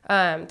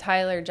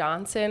 Tyler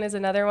Johnson is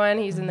another one.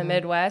 He's in the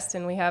Midwest,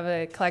 and we have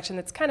a collection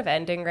that's kind of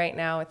ending right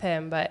now with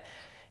him, but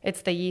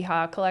it's the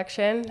Yeehaw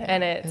collection,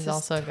 and it's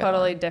also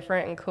totally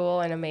different and cool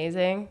and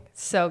amazing.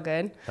 So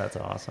good. That's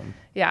awesome.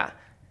 Yeah.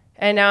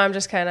 And now I'm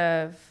just kind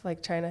of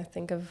like trying to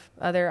think of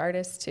other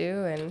artists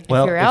too. And if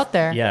you're out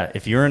there. Yeah,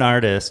 if you're an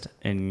artist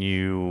and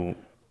you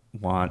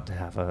want to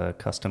have a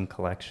custom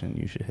collection,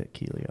 you should hit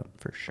Keely up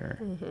for sure.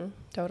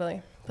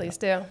 Totally. Please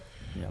do.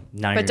 Yeah.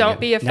 Now But don't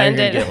be offended.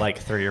 Now you're gonna get like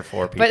 3 or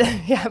 4 people.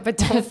 But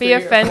don't be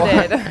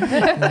offended.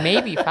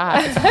 Maybe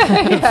 5.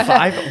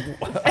 5.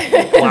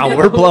 Wow,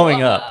 we're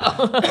blowing up.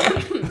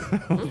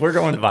 We're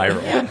going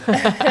viral.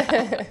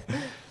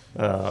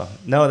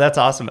 No, that's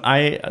awesome.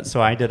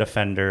 I did a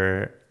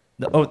fender.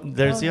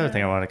 There's the other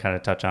thing I want to kind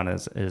of touch on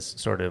is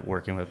sort of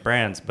working with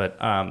brands, but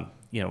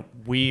when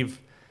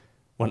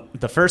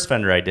the first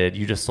fender I did,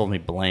 you just sold me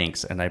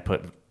blanks and I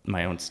put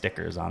my own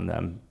stickers on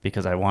them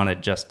because I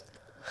wanted just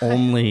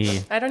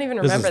only. I don't even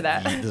remember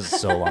that. This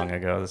is so long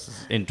ago. This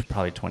is in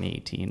probably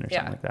 2018 or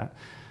something like that.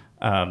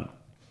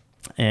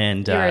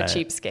 And you were a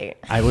cheapskate.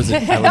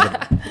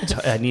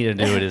 I needed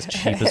to do it as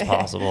cheap as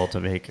possible to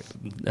make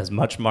as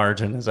much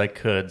margin as I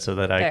could so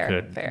that I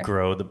could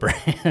grow the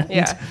brand.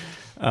 Yeah.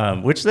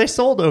 Which they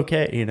sold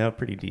okay,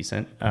 pretty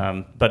decent.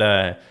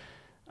 But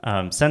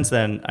since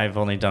then, I've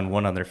only done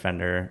one other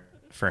fender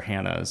for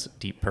Hannah's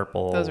Deep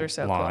Purple Those are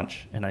so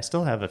launch. Cool. And I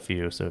still have a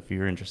few. So if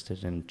you're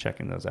interested in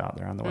checking those out,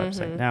 they're on the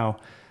website now.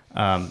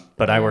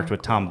 But I worked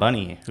with Tom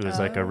Bunny, who is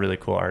like a really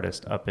cool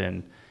artist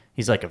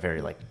he's like a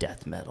very like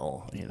death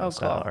metal,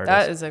 style artist.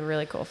 That is a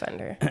really cool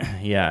fender.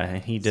 Yeah.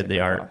 And he did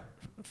the art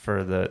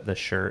for the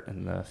shirt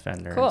and the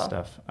fender and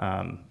stuff.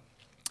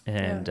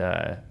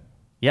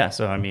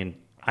 So, I mean,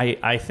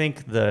 I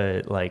think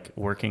the like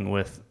working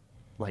with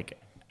like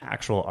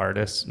actual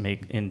artists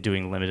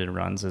doing limited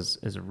runs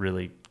is a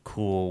really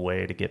cool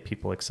way to get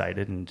people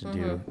excited and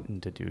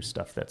to do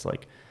stuff that's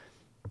like,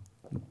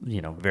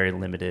 very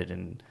limited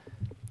and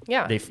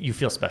you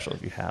feel special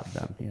if you have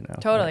them,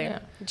 Totally. Yeah.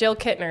 Jill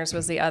Kittner's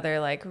was the other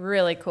like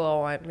really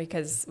cool one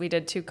because we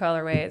did 2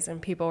 colorways and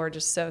people were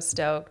just so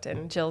stoked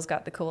and Jill's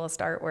got the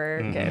coolest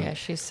artwork. And yeah,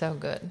 she's so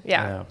good.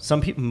 Yeah.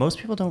 Most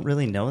people don't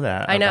really know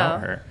that I know.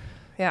 about her.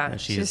 Yeah,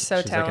 she's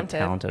so talented.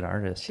 Like a talented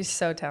artist. She's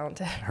so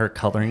talented. Her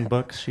coloring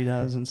books she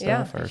does and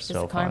stuff are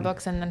so fun. Coloring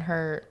books, and then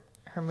her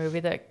movie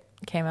that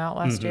came out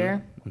last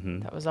year.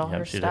 That was all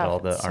her she stuff. Did all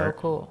the it's art.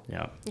 So cool.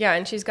 Yeah. Yeah,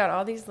 and she's got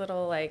all these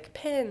little like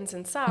pins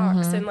and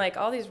socks and like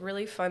all these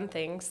really fun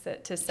things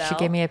to sell. She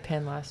gave me a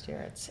pin last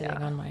year. It's sitting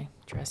on my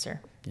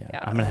dresser. Yeah,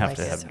 I'm gonna have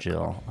to have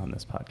Jill on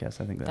this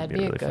podcast. I think that'd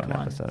be a really fun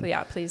episode.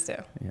 Yeah, please do.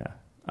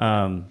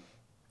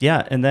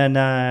 Yeah. And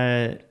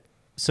then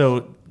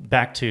so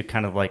back to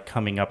kind of like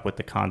coming up with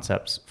the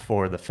concepts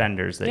for the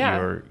fenders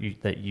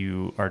that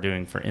you are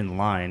doing for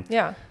inline.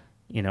 Yeah.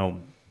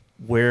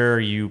 Where are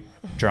you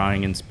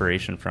drawing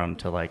inspiration from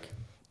to like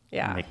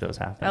make those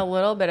happen? A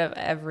little bit of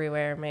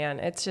everywhere, man.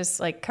 It's just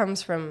like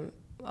comes from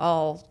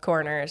all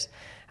corners.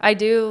 I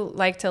do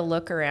like to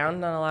look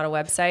around on a lot of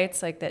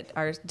websites like that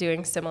are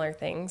doing similar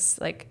things,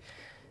 like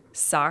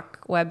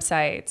sock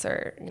websites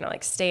or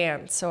like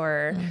Stance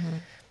or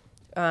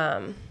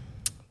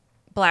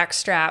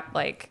Blackstrap,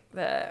 like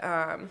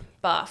the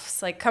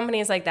Buffs, like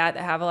companies like that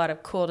have a lot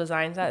of cool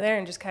designs out there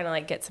and just kind of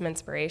like get some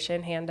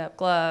inspiration. Hand Up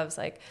Gloves,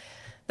 like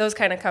those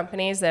kind of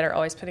companies that are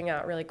always putting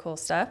out really cool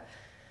stuff.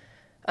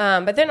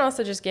 But then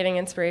also just getting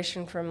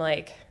inspiration from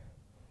like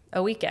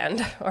a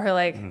weekend or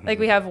like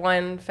we have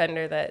one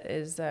fender that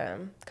is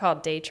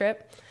called Day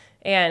Trip.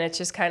 And it's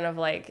just kind of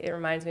like, it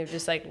reminds me of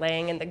just like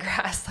laying in the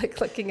grass,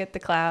 like looking at the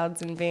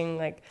clouds and being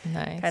like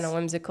kind of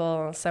whimsical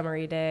on a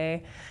summery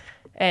day.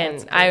 And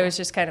cool. I was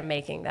just kind of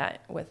making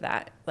that with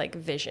that like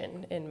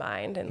vision in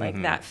mind and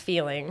like that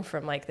feeling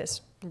from like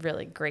this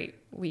really great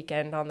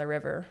weekend on the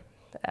river.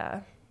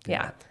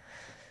 Yeah.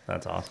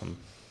 That's awesome.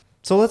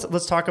 So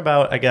let's talk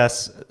about, I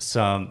guess,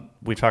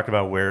 we talked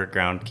about where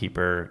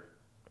Groundkeeper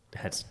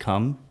has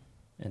come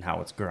and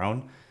how it's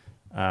grown.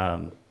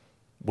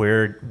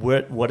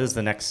 What is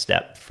the next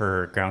step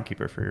for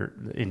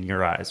Groundkeeper in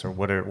your eyes, or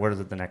what are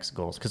the next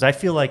goals? Because I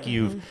feel like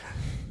you've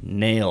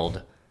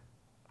nailed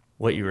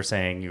what you were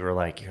saying. You're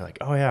like,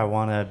 oh yeah, I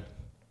want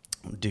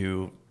to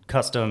do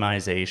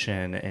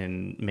customization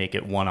and make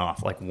it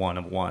one-off, like one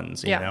of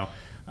ones, you know?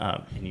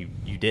 And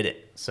you did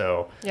it.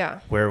 So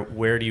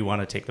where do you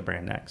want to take the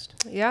brand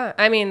next? Yeah,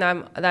 I mean,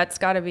 that's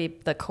got to be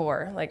the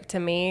core. Like to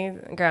me,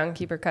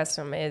 Groundkeeper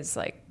Custom is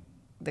like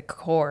the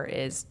core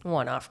is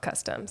one-off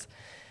customs.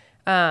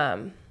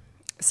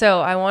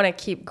 So I want to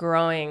keep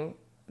growing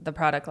the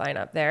product line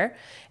up there.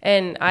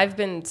 And I've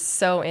been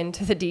so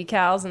into the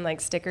decals and like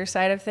sticker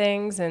side of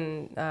things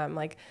and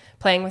like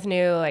playing with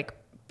new like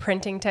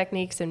printing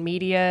techniques and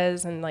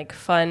medias and like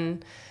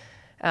fun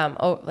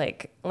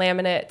like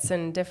laminates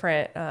and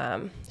different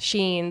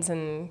sheens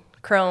and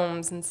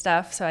chromes and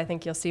stuff. So I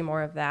think you'll see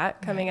more of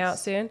that coming out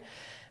soon.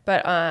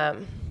 But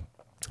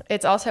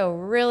it's also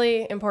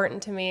really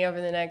important to me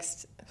over the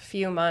next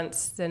few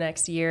months, the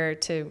next year,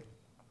 to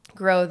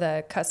grow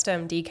the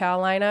custom decal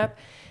lineup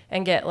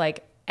and get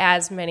like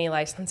as many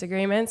license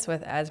agreements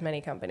with as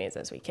many companies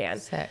as we can.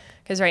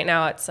 Because right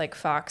now it's like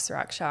Fox,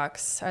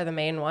 RockShox are the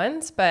main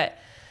ones. But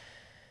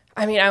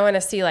I mean, I want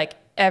to see like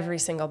every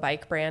single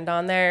bike brand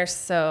on there.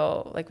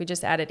 So like we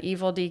just added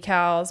Evil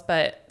decals,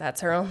 but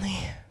that's our only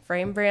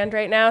frame brand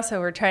right now. So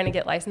we're trying to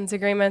get license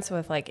agreements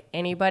with like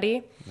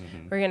anybody.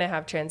 We're going to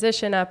have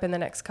Transition up in the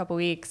next couple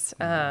weeks.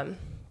 You guys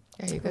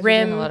are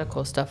doing a lot of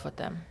cool stuff with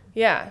them.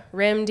 Yeah.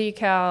 Rim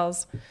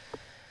decals.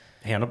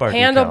 Handlebar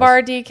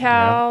decals.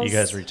 Yeah, you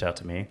guys reach out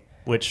to me,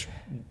 which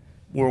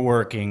we're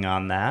working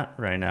on that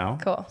right now.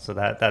 Cool. So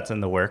that's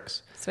in the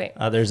works. Sweet.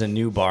 There's a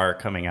new bar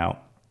coming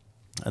out.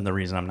 And the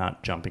reason I'm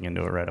not jumping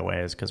into it right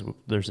away is because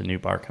there's a new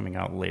bar coming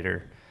out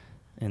later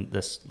in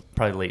this,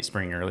 probably late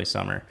spring, early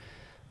summer,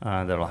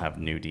 that'll have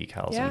new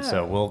decals. Yeah. And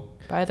so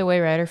By the way,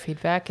 rider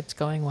feedback, it's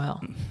going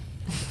well.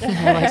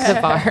 I like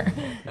the bar.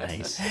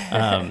 Nice.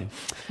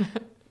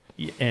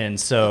 And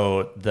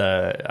so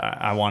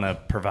I want to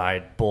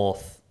provide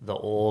both the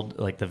old,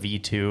 like the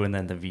V2 and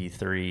then the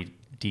V3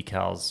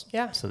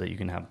 decals, so that you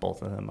can have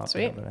both of them up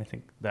there. But I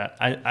think that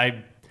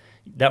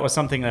that was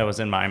something that was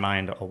in my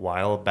mind a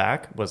while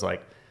back, was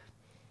like,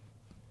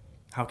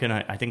 how can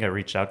I think I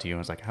reached out to you and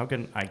was like, how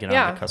can I get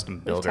on the custom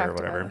builder or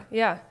whatever?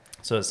 Yeah.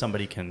 So that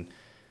somebody can,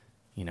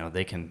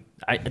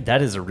 that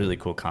is a really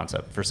cool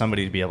concept for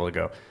somebody to be able to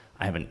go,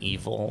 I have an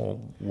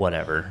evil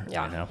whatever,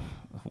 an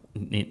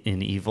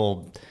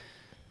evil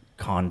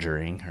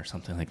conjuring or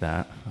something like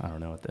that. I don't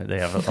know what they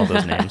have all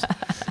those names.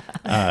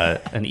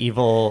 An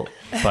evil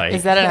bike.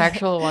 Is that an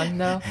actual one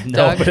though?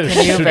 No, Doug, but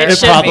it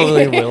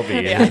probably will be.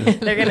 Yeah,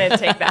 they're gonna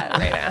take that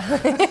right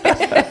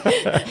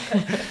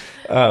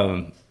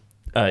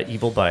now.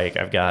 Evil bike.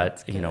 I've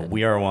got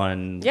We Are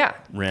One.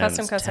 Rims,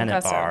 custom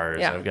Tenet bars.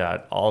 Yeah. I've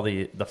got all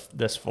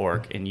this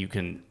fork, and you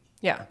can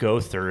go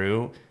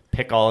through,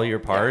 pick all your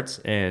parts,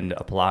 and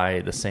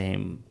apply the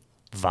same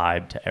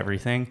vibe to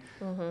everything.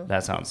 Mm-hmm.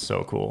 That sounds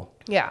so cool.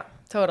 Yeah,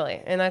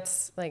 totally. And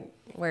that's like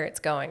where it's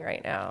going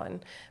right now.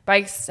 And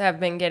bikes have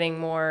been getting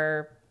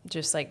more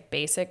just like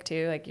basic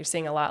too. Like you're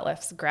seeing a lot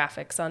less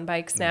graphics on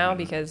bikes now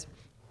because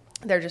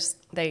they're just,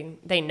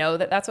 they know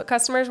that that's what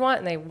customers want,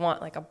 and they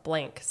want like a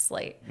blank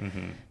slate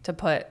to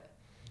put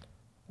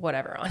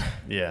whatever on.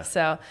 Yeah.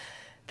 So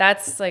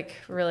that's like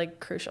really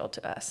crucial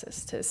to us,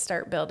 is to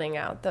start building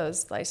out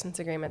those license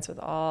agreements with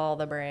all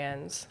the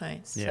brands.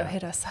 Nice. So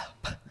hit us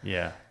up.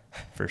 Yeah,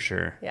 for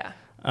sure. Yeah.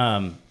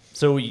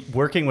 So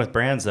working with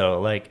brands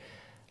though, like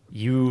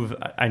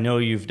I know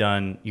you've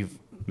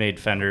made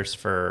fenders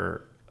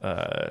for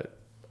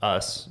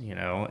us,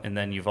 and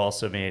then you've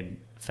also made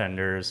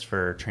fenders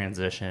for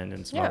Transition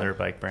and some other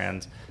bike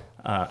brands.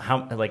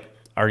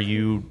 Are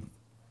you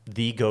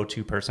the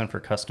go-to person for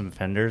custom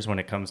fenders when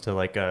it comes to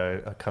like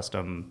a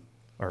custom,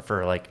 or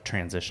for like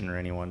Transition or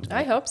anyone?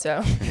 I hope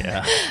so.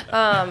 Yeah.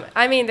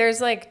 I mean,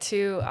 there's like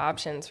two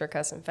options for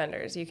custom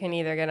fenders. You can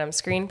either get them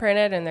screen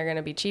printed, and they're going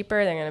to be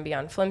cheaper. They're going to be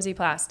on flimsy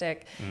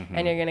plastic,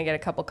 and you're going to get a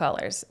couple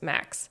colors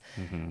max.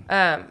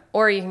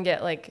 Or you can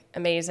get like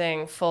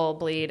amazing full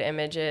bleed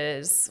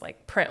images,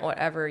 like print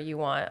whatever you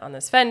want on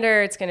this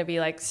fender. It's going to be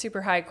like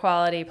super high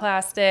quality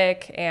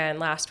plastic and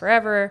last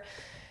forever.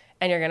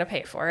 And you're going to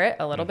pay for it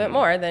a little bit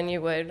more than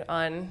you would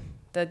on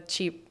the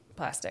cheap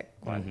plastic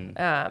one.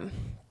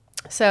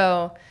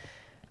 So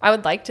I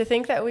would like to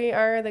think that we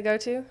are the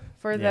go-to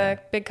for the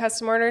big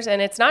custom orders. And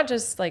it's not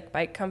just like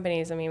bike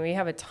companies. I mean, we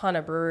have a ton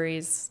of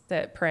breweries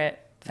that print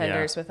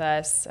fenders with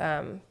us.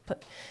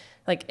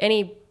 Like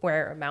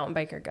anywhere a mountain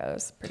biker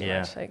goes, pretty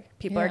much. Like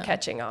people are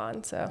catching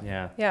on. So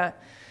yeah.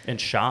 And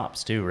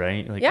shops too,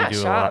 right? Like they do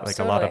shops, a lot. Like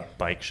totally. a lot of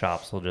bike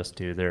shops will just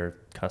do their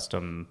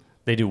custom.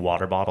 They do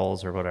water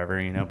bottles or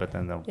whatever, but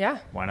then they'll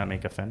why not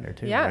make a fender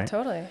too? Yeah, right?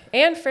 totally.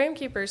 And frame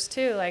keepers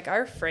too. Like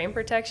our frame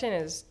protection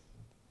is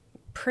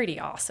pretty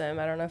awesome.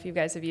 I don't know if you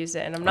guys have used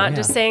it, and I'm not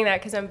just saying that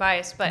because I'm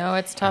biased, but no,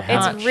 it's top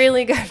notch. It's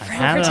really good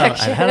frame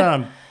protection. I've had it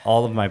on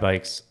all of my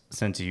bikes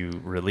since you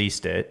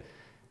released it,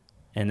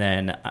 and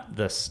then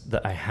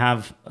I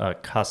have a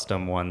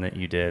custom one that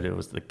you did. It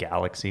was the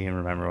Galaxy, and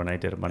remember when I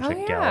did a bunch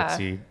of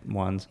Galaxy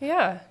ones?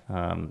 Yeah.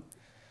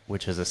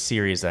 Which is a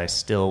series I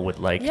still would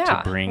like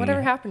to bring.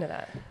 Whatever happened to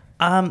that?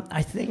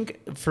 I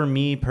think for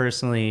me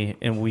personally,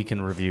 and we can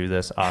review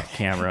this off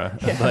camera,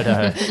 but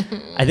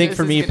I think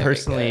for me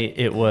personally,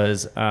 it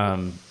was,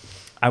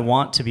 I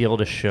want to be able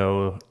to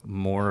show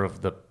more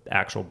of the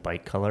actual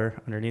bike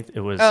color underneath.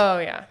 It was,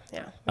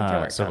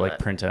 so like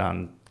printed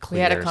on clear.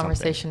 We had a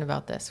conversation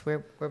about this.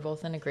 We're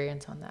both in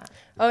agreement on that.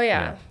 Oh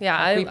yeah.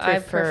 I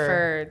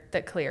prefer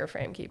the clear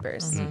frame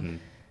keepers.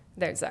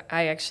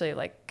 I actually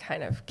like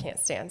kind of can't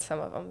stand some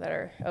of them that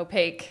are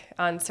opaque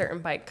on certain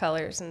bike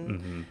colors,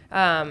 and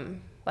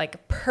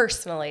like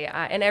personally,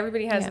 and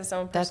everybody has his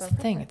own personal that's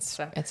the thing.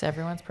 preference, It's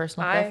everyone's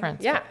personal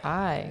preference. Yeah,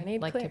 I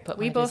like clear. to put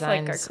we my both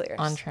designs like our clears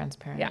on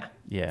transparent.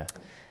 Yeah,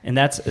 and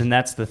that's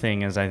the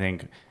thing is I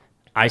think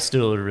I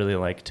still really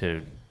like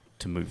to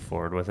move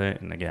forward with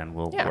it, and again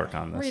we'll work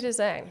on this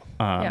redesign.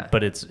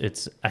 But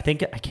it's I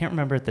can't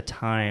remember at the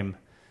time.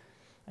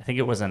 I think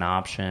it was an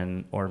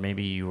option, or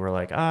maybe you were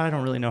like, I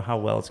don't really know how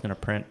well it's going to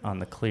print on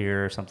the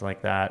clear or something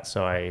like that.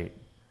 So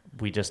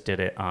we just did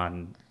it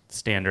on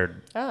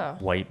standard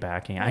white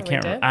backing. I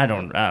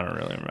don't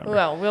really remember.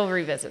 Well, we'll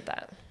revisit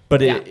that. But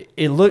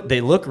they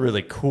look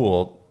really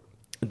cool.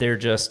 They're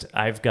just,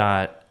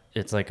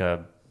 it's like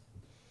a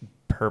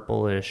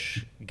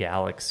purplish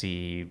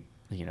galaxy,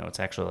 it's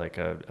actually like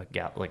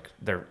like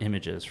they're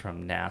images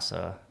from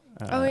NASA.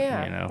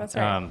 That's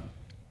right.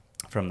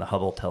 From the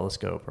Hubble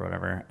telescope or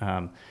whatever.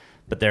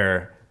 But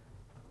they're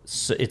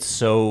it's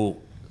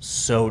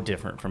so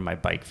different from my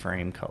bike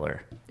frame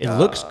color. It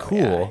looks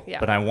cool,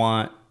 but I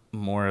want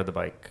more of the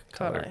bike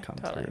color come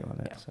through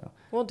on it. So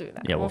we'll do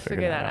that. Yeah, we'll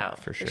figure that out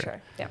for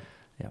sure. Yeah.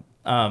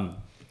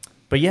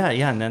 But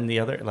and then the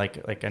other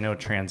like I know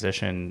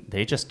Transition,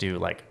 they just do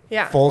like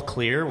full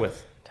clear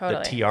with the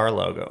TR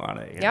logo on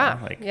it. You know?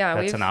 Like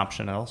that's an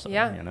option also.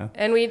 Yeah. You know?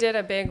 And we did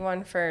a big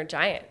one for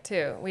Giant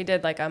too. We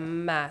did like a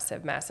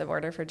massive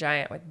order for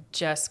Giant with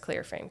just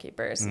clear frame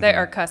keepers. They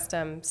are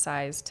custom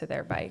sized to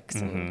their bikes.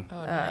 And,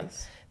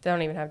 nice. they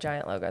don't even have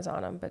Giant logos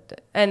on them,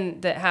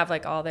 and that have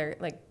like all their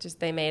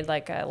they made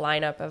like a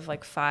lineup of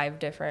like 5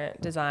 different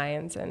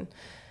designs, and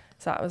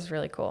so that was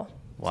really cool.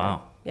 Wow.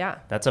 So, yeah.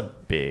 That's a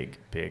big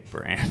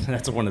brand.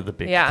 That's one of the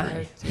big 3.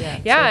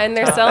 And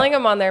they're selling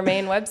them on their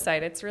main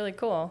website. It's really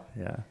cool.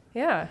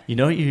 Yeah. You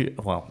know, I'm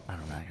not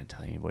going to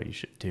tell you what you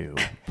should do,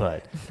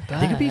 but I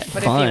think it'd be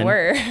fun. But if you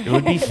were. It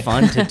would be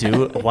fun to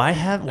do. Why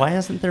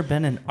hasn't there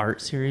been an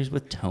art series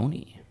with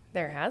Tony?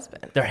 There has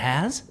been. There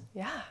has?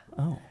 Yeah.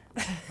 Oh.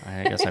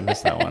 I guess I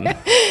missed that one. It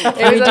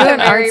was at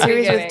an art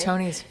series with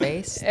Tony's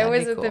face. It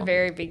was at the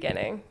very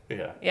beginning.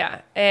 Yeah.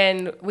 Yeah.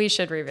 And we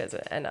should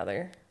revisit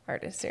another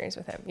artist series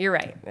with him. You're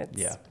right.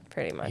 It's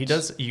pretty much. He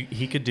does.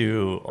 He could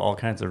do all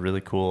kinds of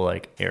really cool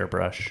like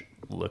airbrush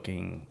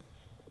looking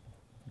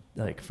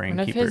like frame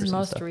keepers. One of his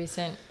most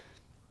recent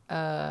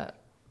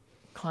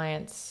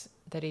clients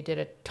that he did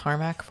a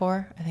tarmac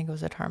for, I think it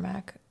was a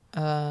tarmac,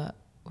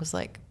 was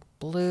like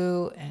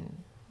blue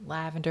and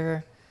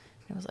lavender.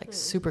 It was like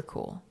super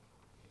cool.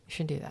 You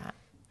should do that.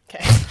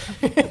 Okay.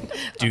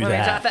 Do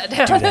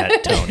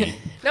that, Tony.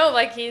 No,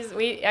 like he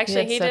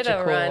did a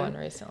cool run one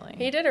recently.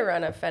 He did a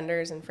run of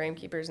fenders and frame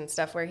keepers and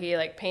stuff where he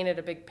like painted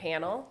a big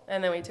panel,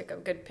 and then we took a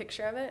good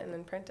picture of it and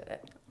then printed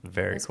it.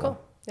 Very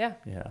cool. Yeah.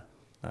 Yeah,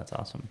 that's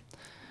awesome.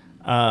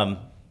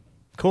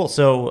 Cool.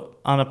 So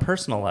on a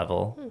personal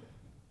level,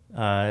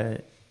 how's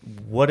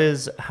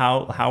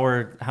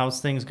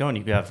things going?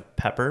 You have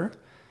Pepper.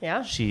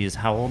 Yeah. She's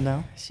how old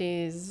now?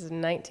 She's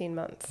 19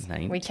 months.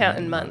 19 we count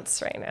in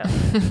months right now.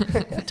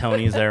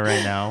 Tony's there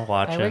right now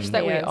watching. I wish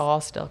that we all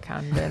still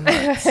counted in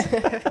months.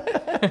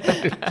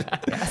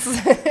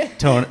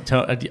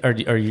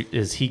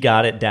 Is he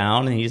got it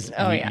down and you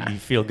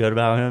feel good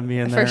about him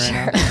being there For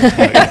right sure.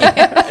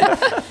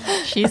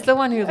 now? She's the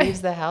one who leaves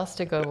the house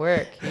to go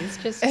work. He's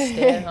just a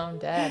stay-at-home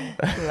dad.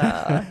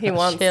 No, he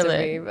wants to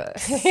be, but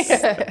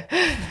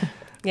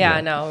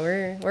no,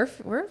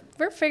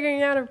 we're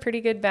figuring out a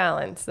pretty good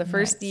balance. The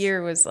first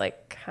year was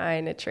like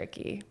kind of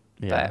tricky,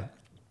 but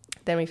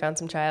then we found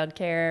some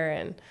childcare,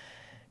 and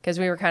because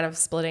we were kind of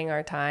splitting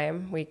our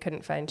time, we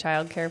couldn't find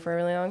childcare for a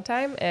really long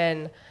time,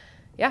 and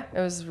it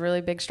was a really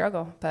big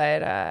struggle.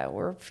 But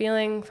we're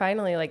feeling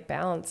finally like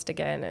balanced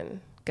again and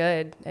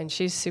good, and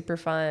she's super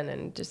fun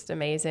and just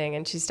amazing,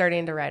 and she's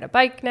starting to ride a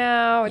bike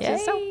now, which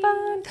is so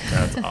fun.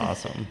 That's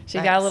awesome. She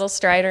got a little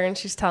strider, and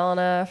she's tall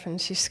enough,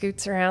 and she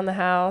scoots around the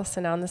house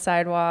and on the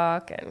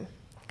sidewalk, and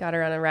got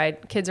her on a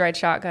kids ride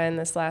shotgun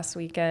this last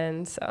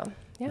weekend. So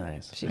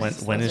nice.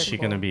 When is she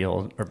going to be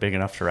old or big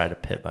enough to ride a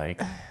pit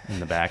bike in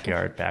the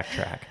backyard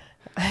backtrack?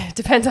 It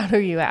depends on who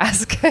you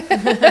ask.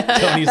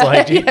 Tony's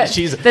like,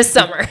 she's this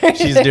summer.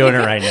 She's doing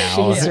it right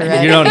now.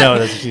 You don't know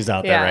that she's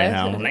out there right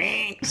now.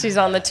 She's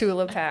on the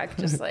Tula pack,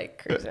 just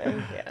like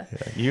cruising. Yeah.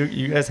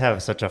 You guys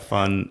have such a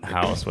fun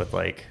house with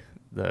like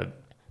the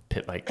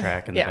pit bike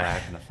track in the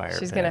back and the fire.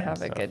 She's gonna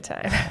have a good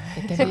time.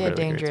 It can be a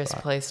dangerous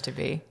place to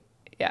be.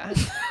 Yeah.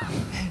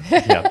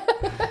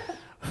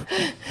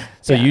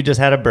 So you just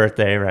had a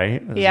birthday, right?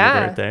 It was your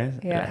birthday.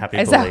 Yeah. Happy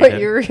Is belated. that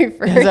what you're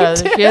referring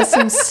to? She has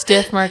some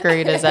stiff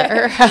margaritas at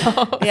her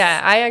house.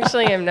 Yeah, I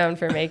actually am known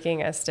for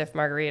making a stiff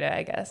margarita,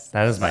 I guess.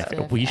 That is my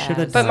favorite. We should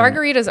have done. But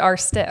margaritas are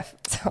stiff.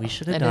 So. We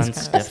should have done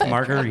stiff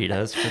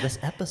margaritas for this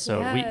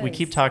episode. Yes. We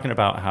keep talking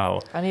about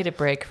how I need a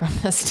break from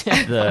the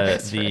stiff.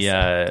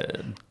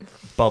 The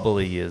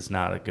bubbly is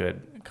not a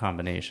good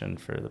combination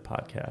for the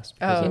podcast.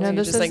 Oh,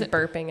 this is like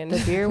burping and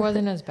the beer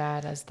wasn't as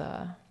bad as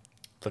the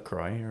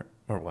LaCroix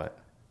or what?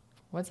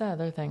 What's that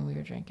other thing we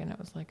were drinking? It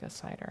was like a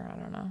cider. I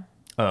don't know.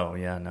 Oh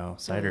yeah, no,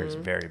 cider is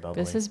very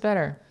bubbly. This is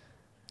better.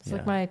 It's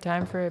like my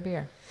time for a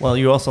beer. Well,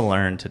 you also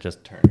learn to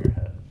just turn your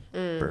head.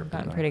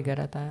 I'm pretty good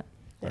at that.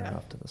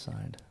 Off to the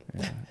side.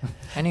 Yeah.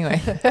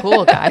 Anyway,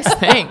 cool guys.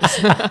 Thanks.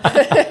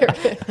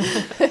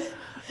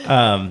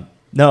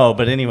 No,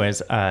 but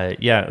anyways,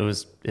 it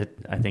was.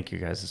 I think you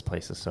guys'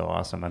 place is so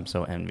awesome. I'm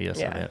so envious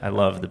of it. I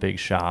love the big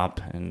shop,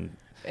 and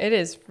it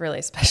is really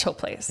a special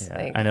place.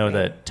 Yeah. I know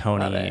that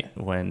Tony,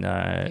 when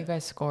you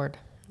guys scored,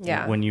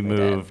 when you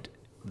moved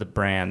the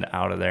brand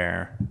out of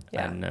there,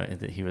 I know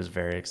that he was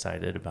very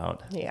excited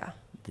about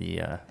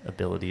the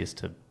abilities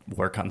to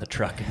work on the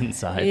truck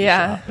inside. The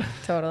shop,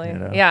 totally. You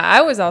know? Yeah,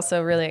 I was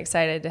also really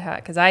excited to have,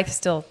 because I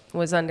still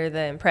was under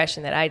the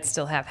impression that I'd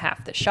still have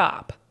half the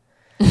shop.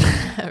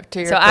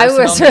 So I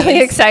was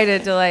really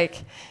excited to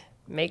like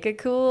make a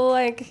cool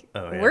like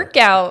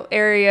workout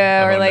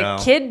area or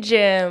like kid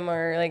gym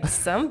or like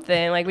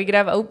something. Like we could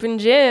have open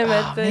gym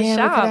at the shop. We could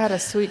have had a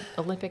sweet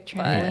Olympic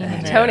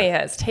trampoline. Tony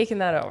has taken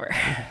that over.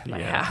 I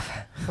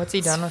have. What's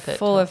he done with it?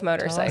 Full of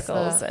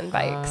motorcycles and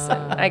bikes,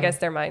 and I guess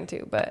they're mine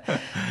too. But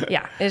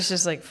yeah, it's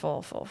just like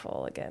full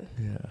again.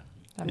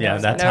 Yeah,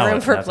 that's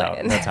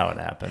how it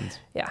happens.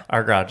 Yeah,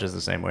 our garage is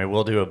the same way.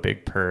 We'll do a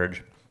big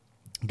purge,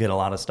 get a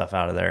lot of stuff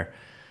out of there,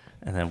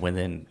 and then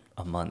within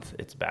a month,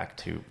 it's back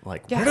to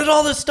like, where did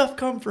all this stuff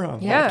come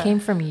from? Yeah, it came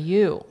from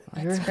you.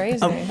 That's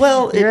crazy.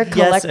 You're a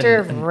collector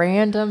of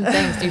random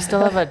things. Do you still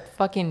have a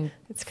fucking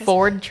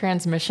Ford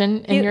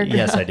transmission in your garage?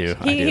 Yes, I do.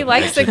 He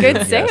likes a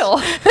good sale.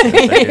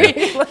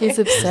 Yes. He's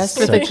obsessed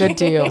with a good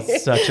deal.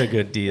 Such a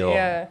good deal.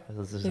 Yeah.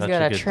 He's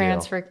got a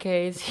transfer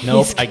case.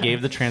 Nope, I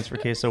gave the transfer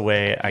case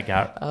away. I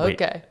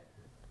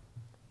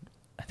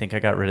think I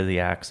got rid of the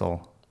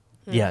axle.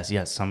 Yes,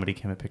 somebody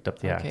came and picked up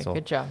the axle.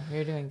 Good job.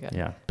 You're doing good.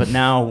 Yeah, but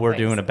now we're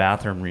doing a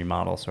bathroom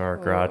remodel, so our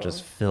garage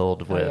is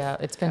filled with... yeah,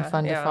 it's been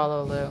fun to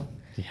follow Lou.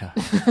 Yeah.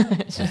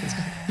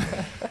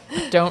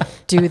 Don't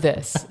do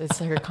this.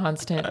 It's like a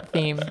constant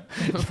theme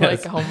of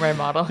like home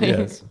remodeling.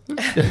 Yes.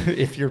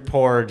 If you're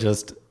poor,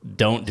 just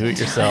don't do it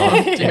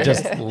yourself.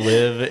 Just have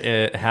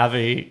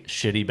a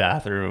shitty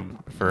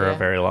bathroom for a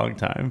very long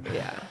time.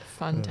 Yeah.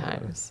 Fun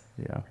times.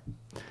 Yeah.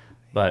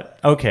 But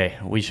okay,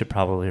 we should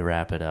probably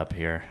wrap it up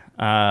here.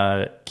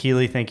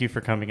 Keely, thank you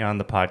for coming on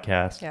the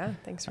podcast. Yeah,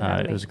 thanks for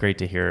having me. It was great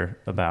to hear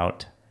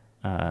about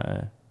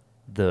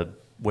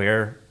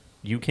where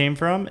you came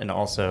from and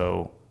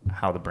also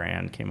how the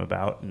brand came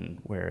about and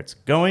where it's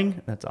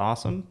going. That's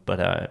awesome.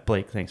 But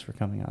Blake, thanks for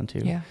coming on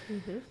too. Yeah.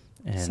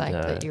 And,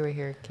 psyched that you were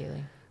here,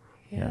 Keely.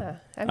 Yeah.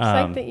 I'm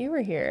psyched that you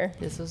were here.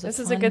 This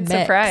is a good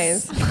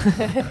surprise.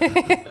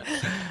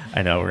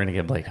 I know. We're going to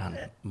get Blake on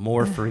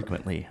more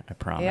frequently, I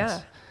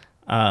promise.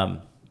 Yeah.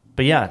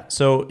 But yeah,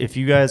 so if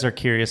you guys are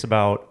curious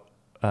about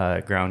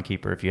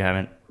Groundkeeper, if you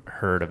haven't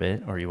heard of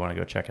it or you want to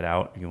go check it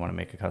out, you want to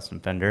make a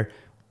custom fender,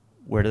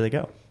 where do they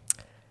go?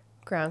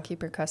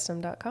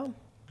 Groundkeepercustom.com.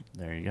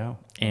 There you go.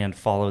 And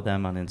follow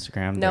them on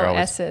Instagram. No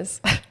S's.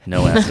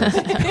 No S's.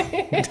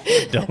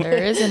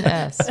 There is an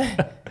S.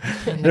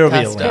 There will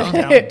be a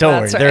link.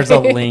 Don't worry. There's a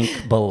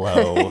link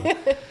below.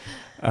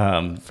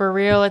 For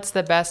real, it's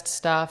the best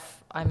stuff.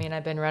 I mean,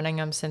 I've been running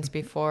them since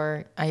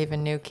before I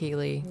even knew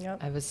Keely.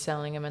 Yep. I was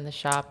selling them in the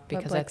shop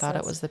because I thought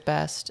it was the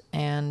best.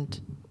 And,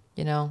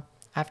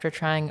 after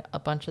trying a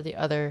bunch of the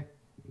other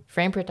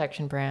frame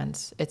protection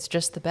brands, it's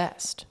just the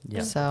best.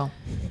 Yeah. So,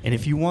 and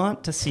if you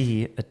want to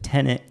see a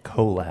Tenet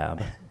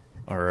collab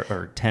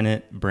or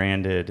Tenet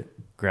branded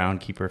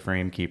Groundkeeper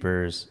frame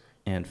keepers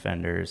and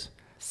fenders,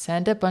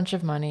 send a bunch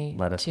of money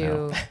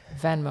to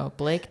Venmo,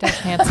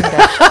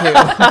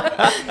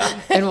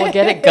 Blake-Hansen-2, and we'll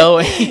get it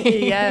going.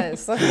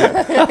 Yes.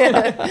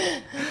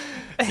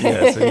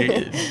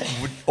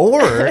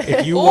 Or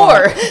if you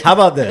want, how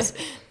about this?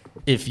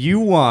 If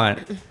you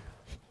want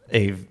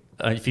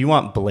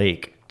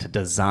Blake to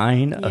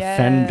design a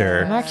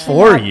fender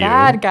for you. I'm not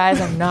bad,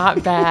 guys. I'm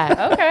not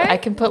bad. Okay. I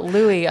can put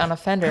Louis on a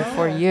fender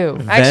for you.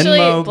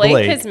 Actually,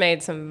 Blake has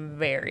made some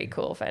very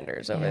cool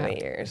fenders over the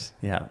years.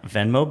 Yeah.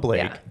 Venmo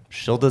Blake. Yeah.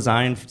 She'll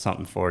design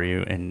something for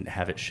you and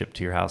have it shipped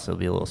to your house. It'll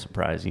be a little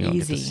surprise. You don't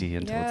get to see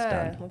until it's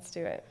done. Let's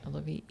do it.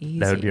 It'll be easy.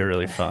 That would be a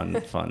really fun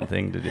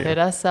thing to do. Hit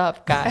us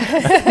up, guys.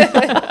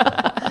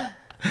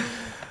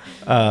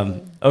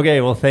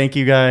 Okay. Well, thank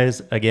you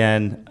guys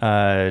again.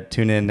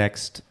 Tune in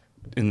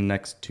in the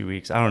next 2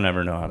 weeks. I don't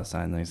ever know how to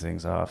sign these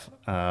things off.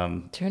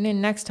 Tune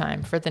in next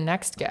time for the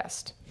next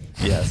guest.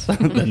 Yes,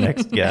 the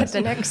next guest.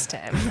 The next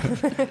time.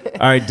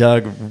 All right,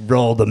 Doug,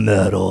 roll the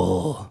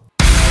metal.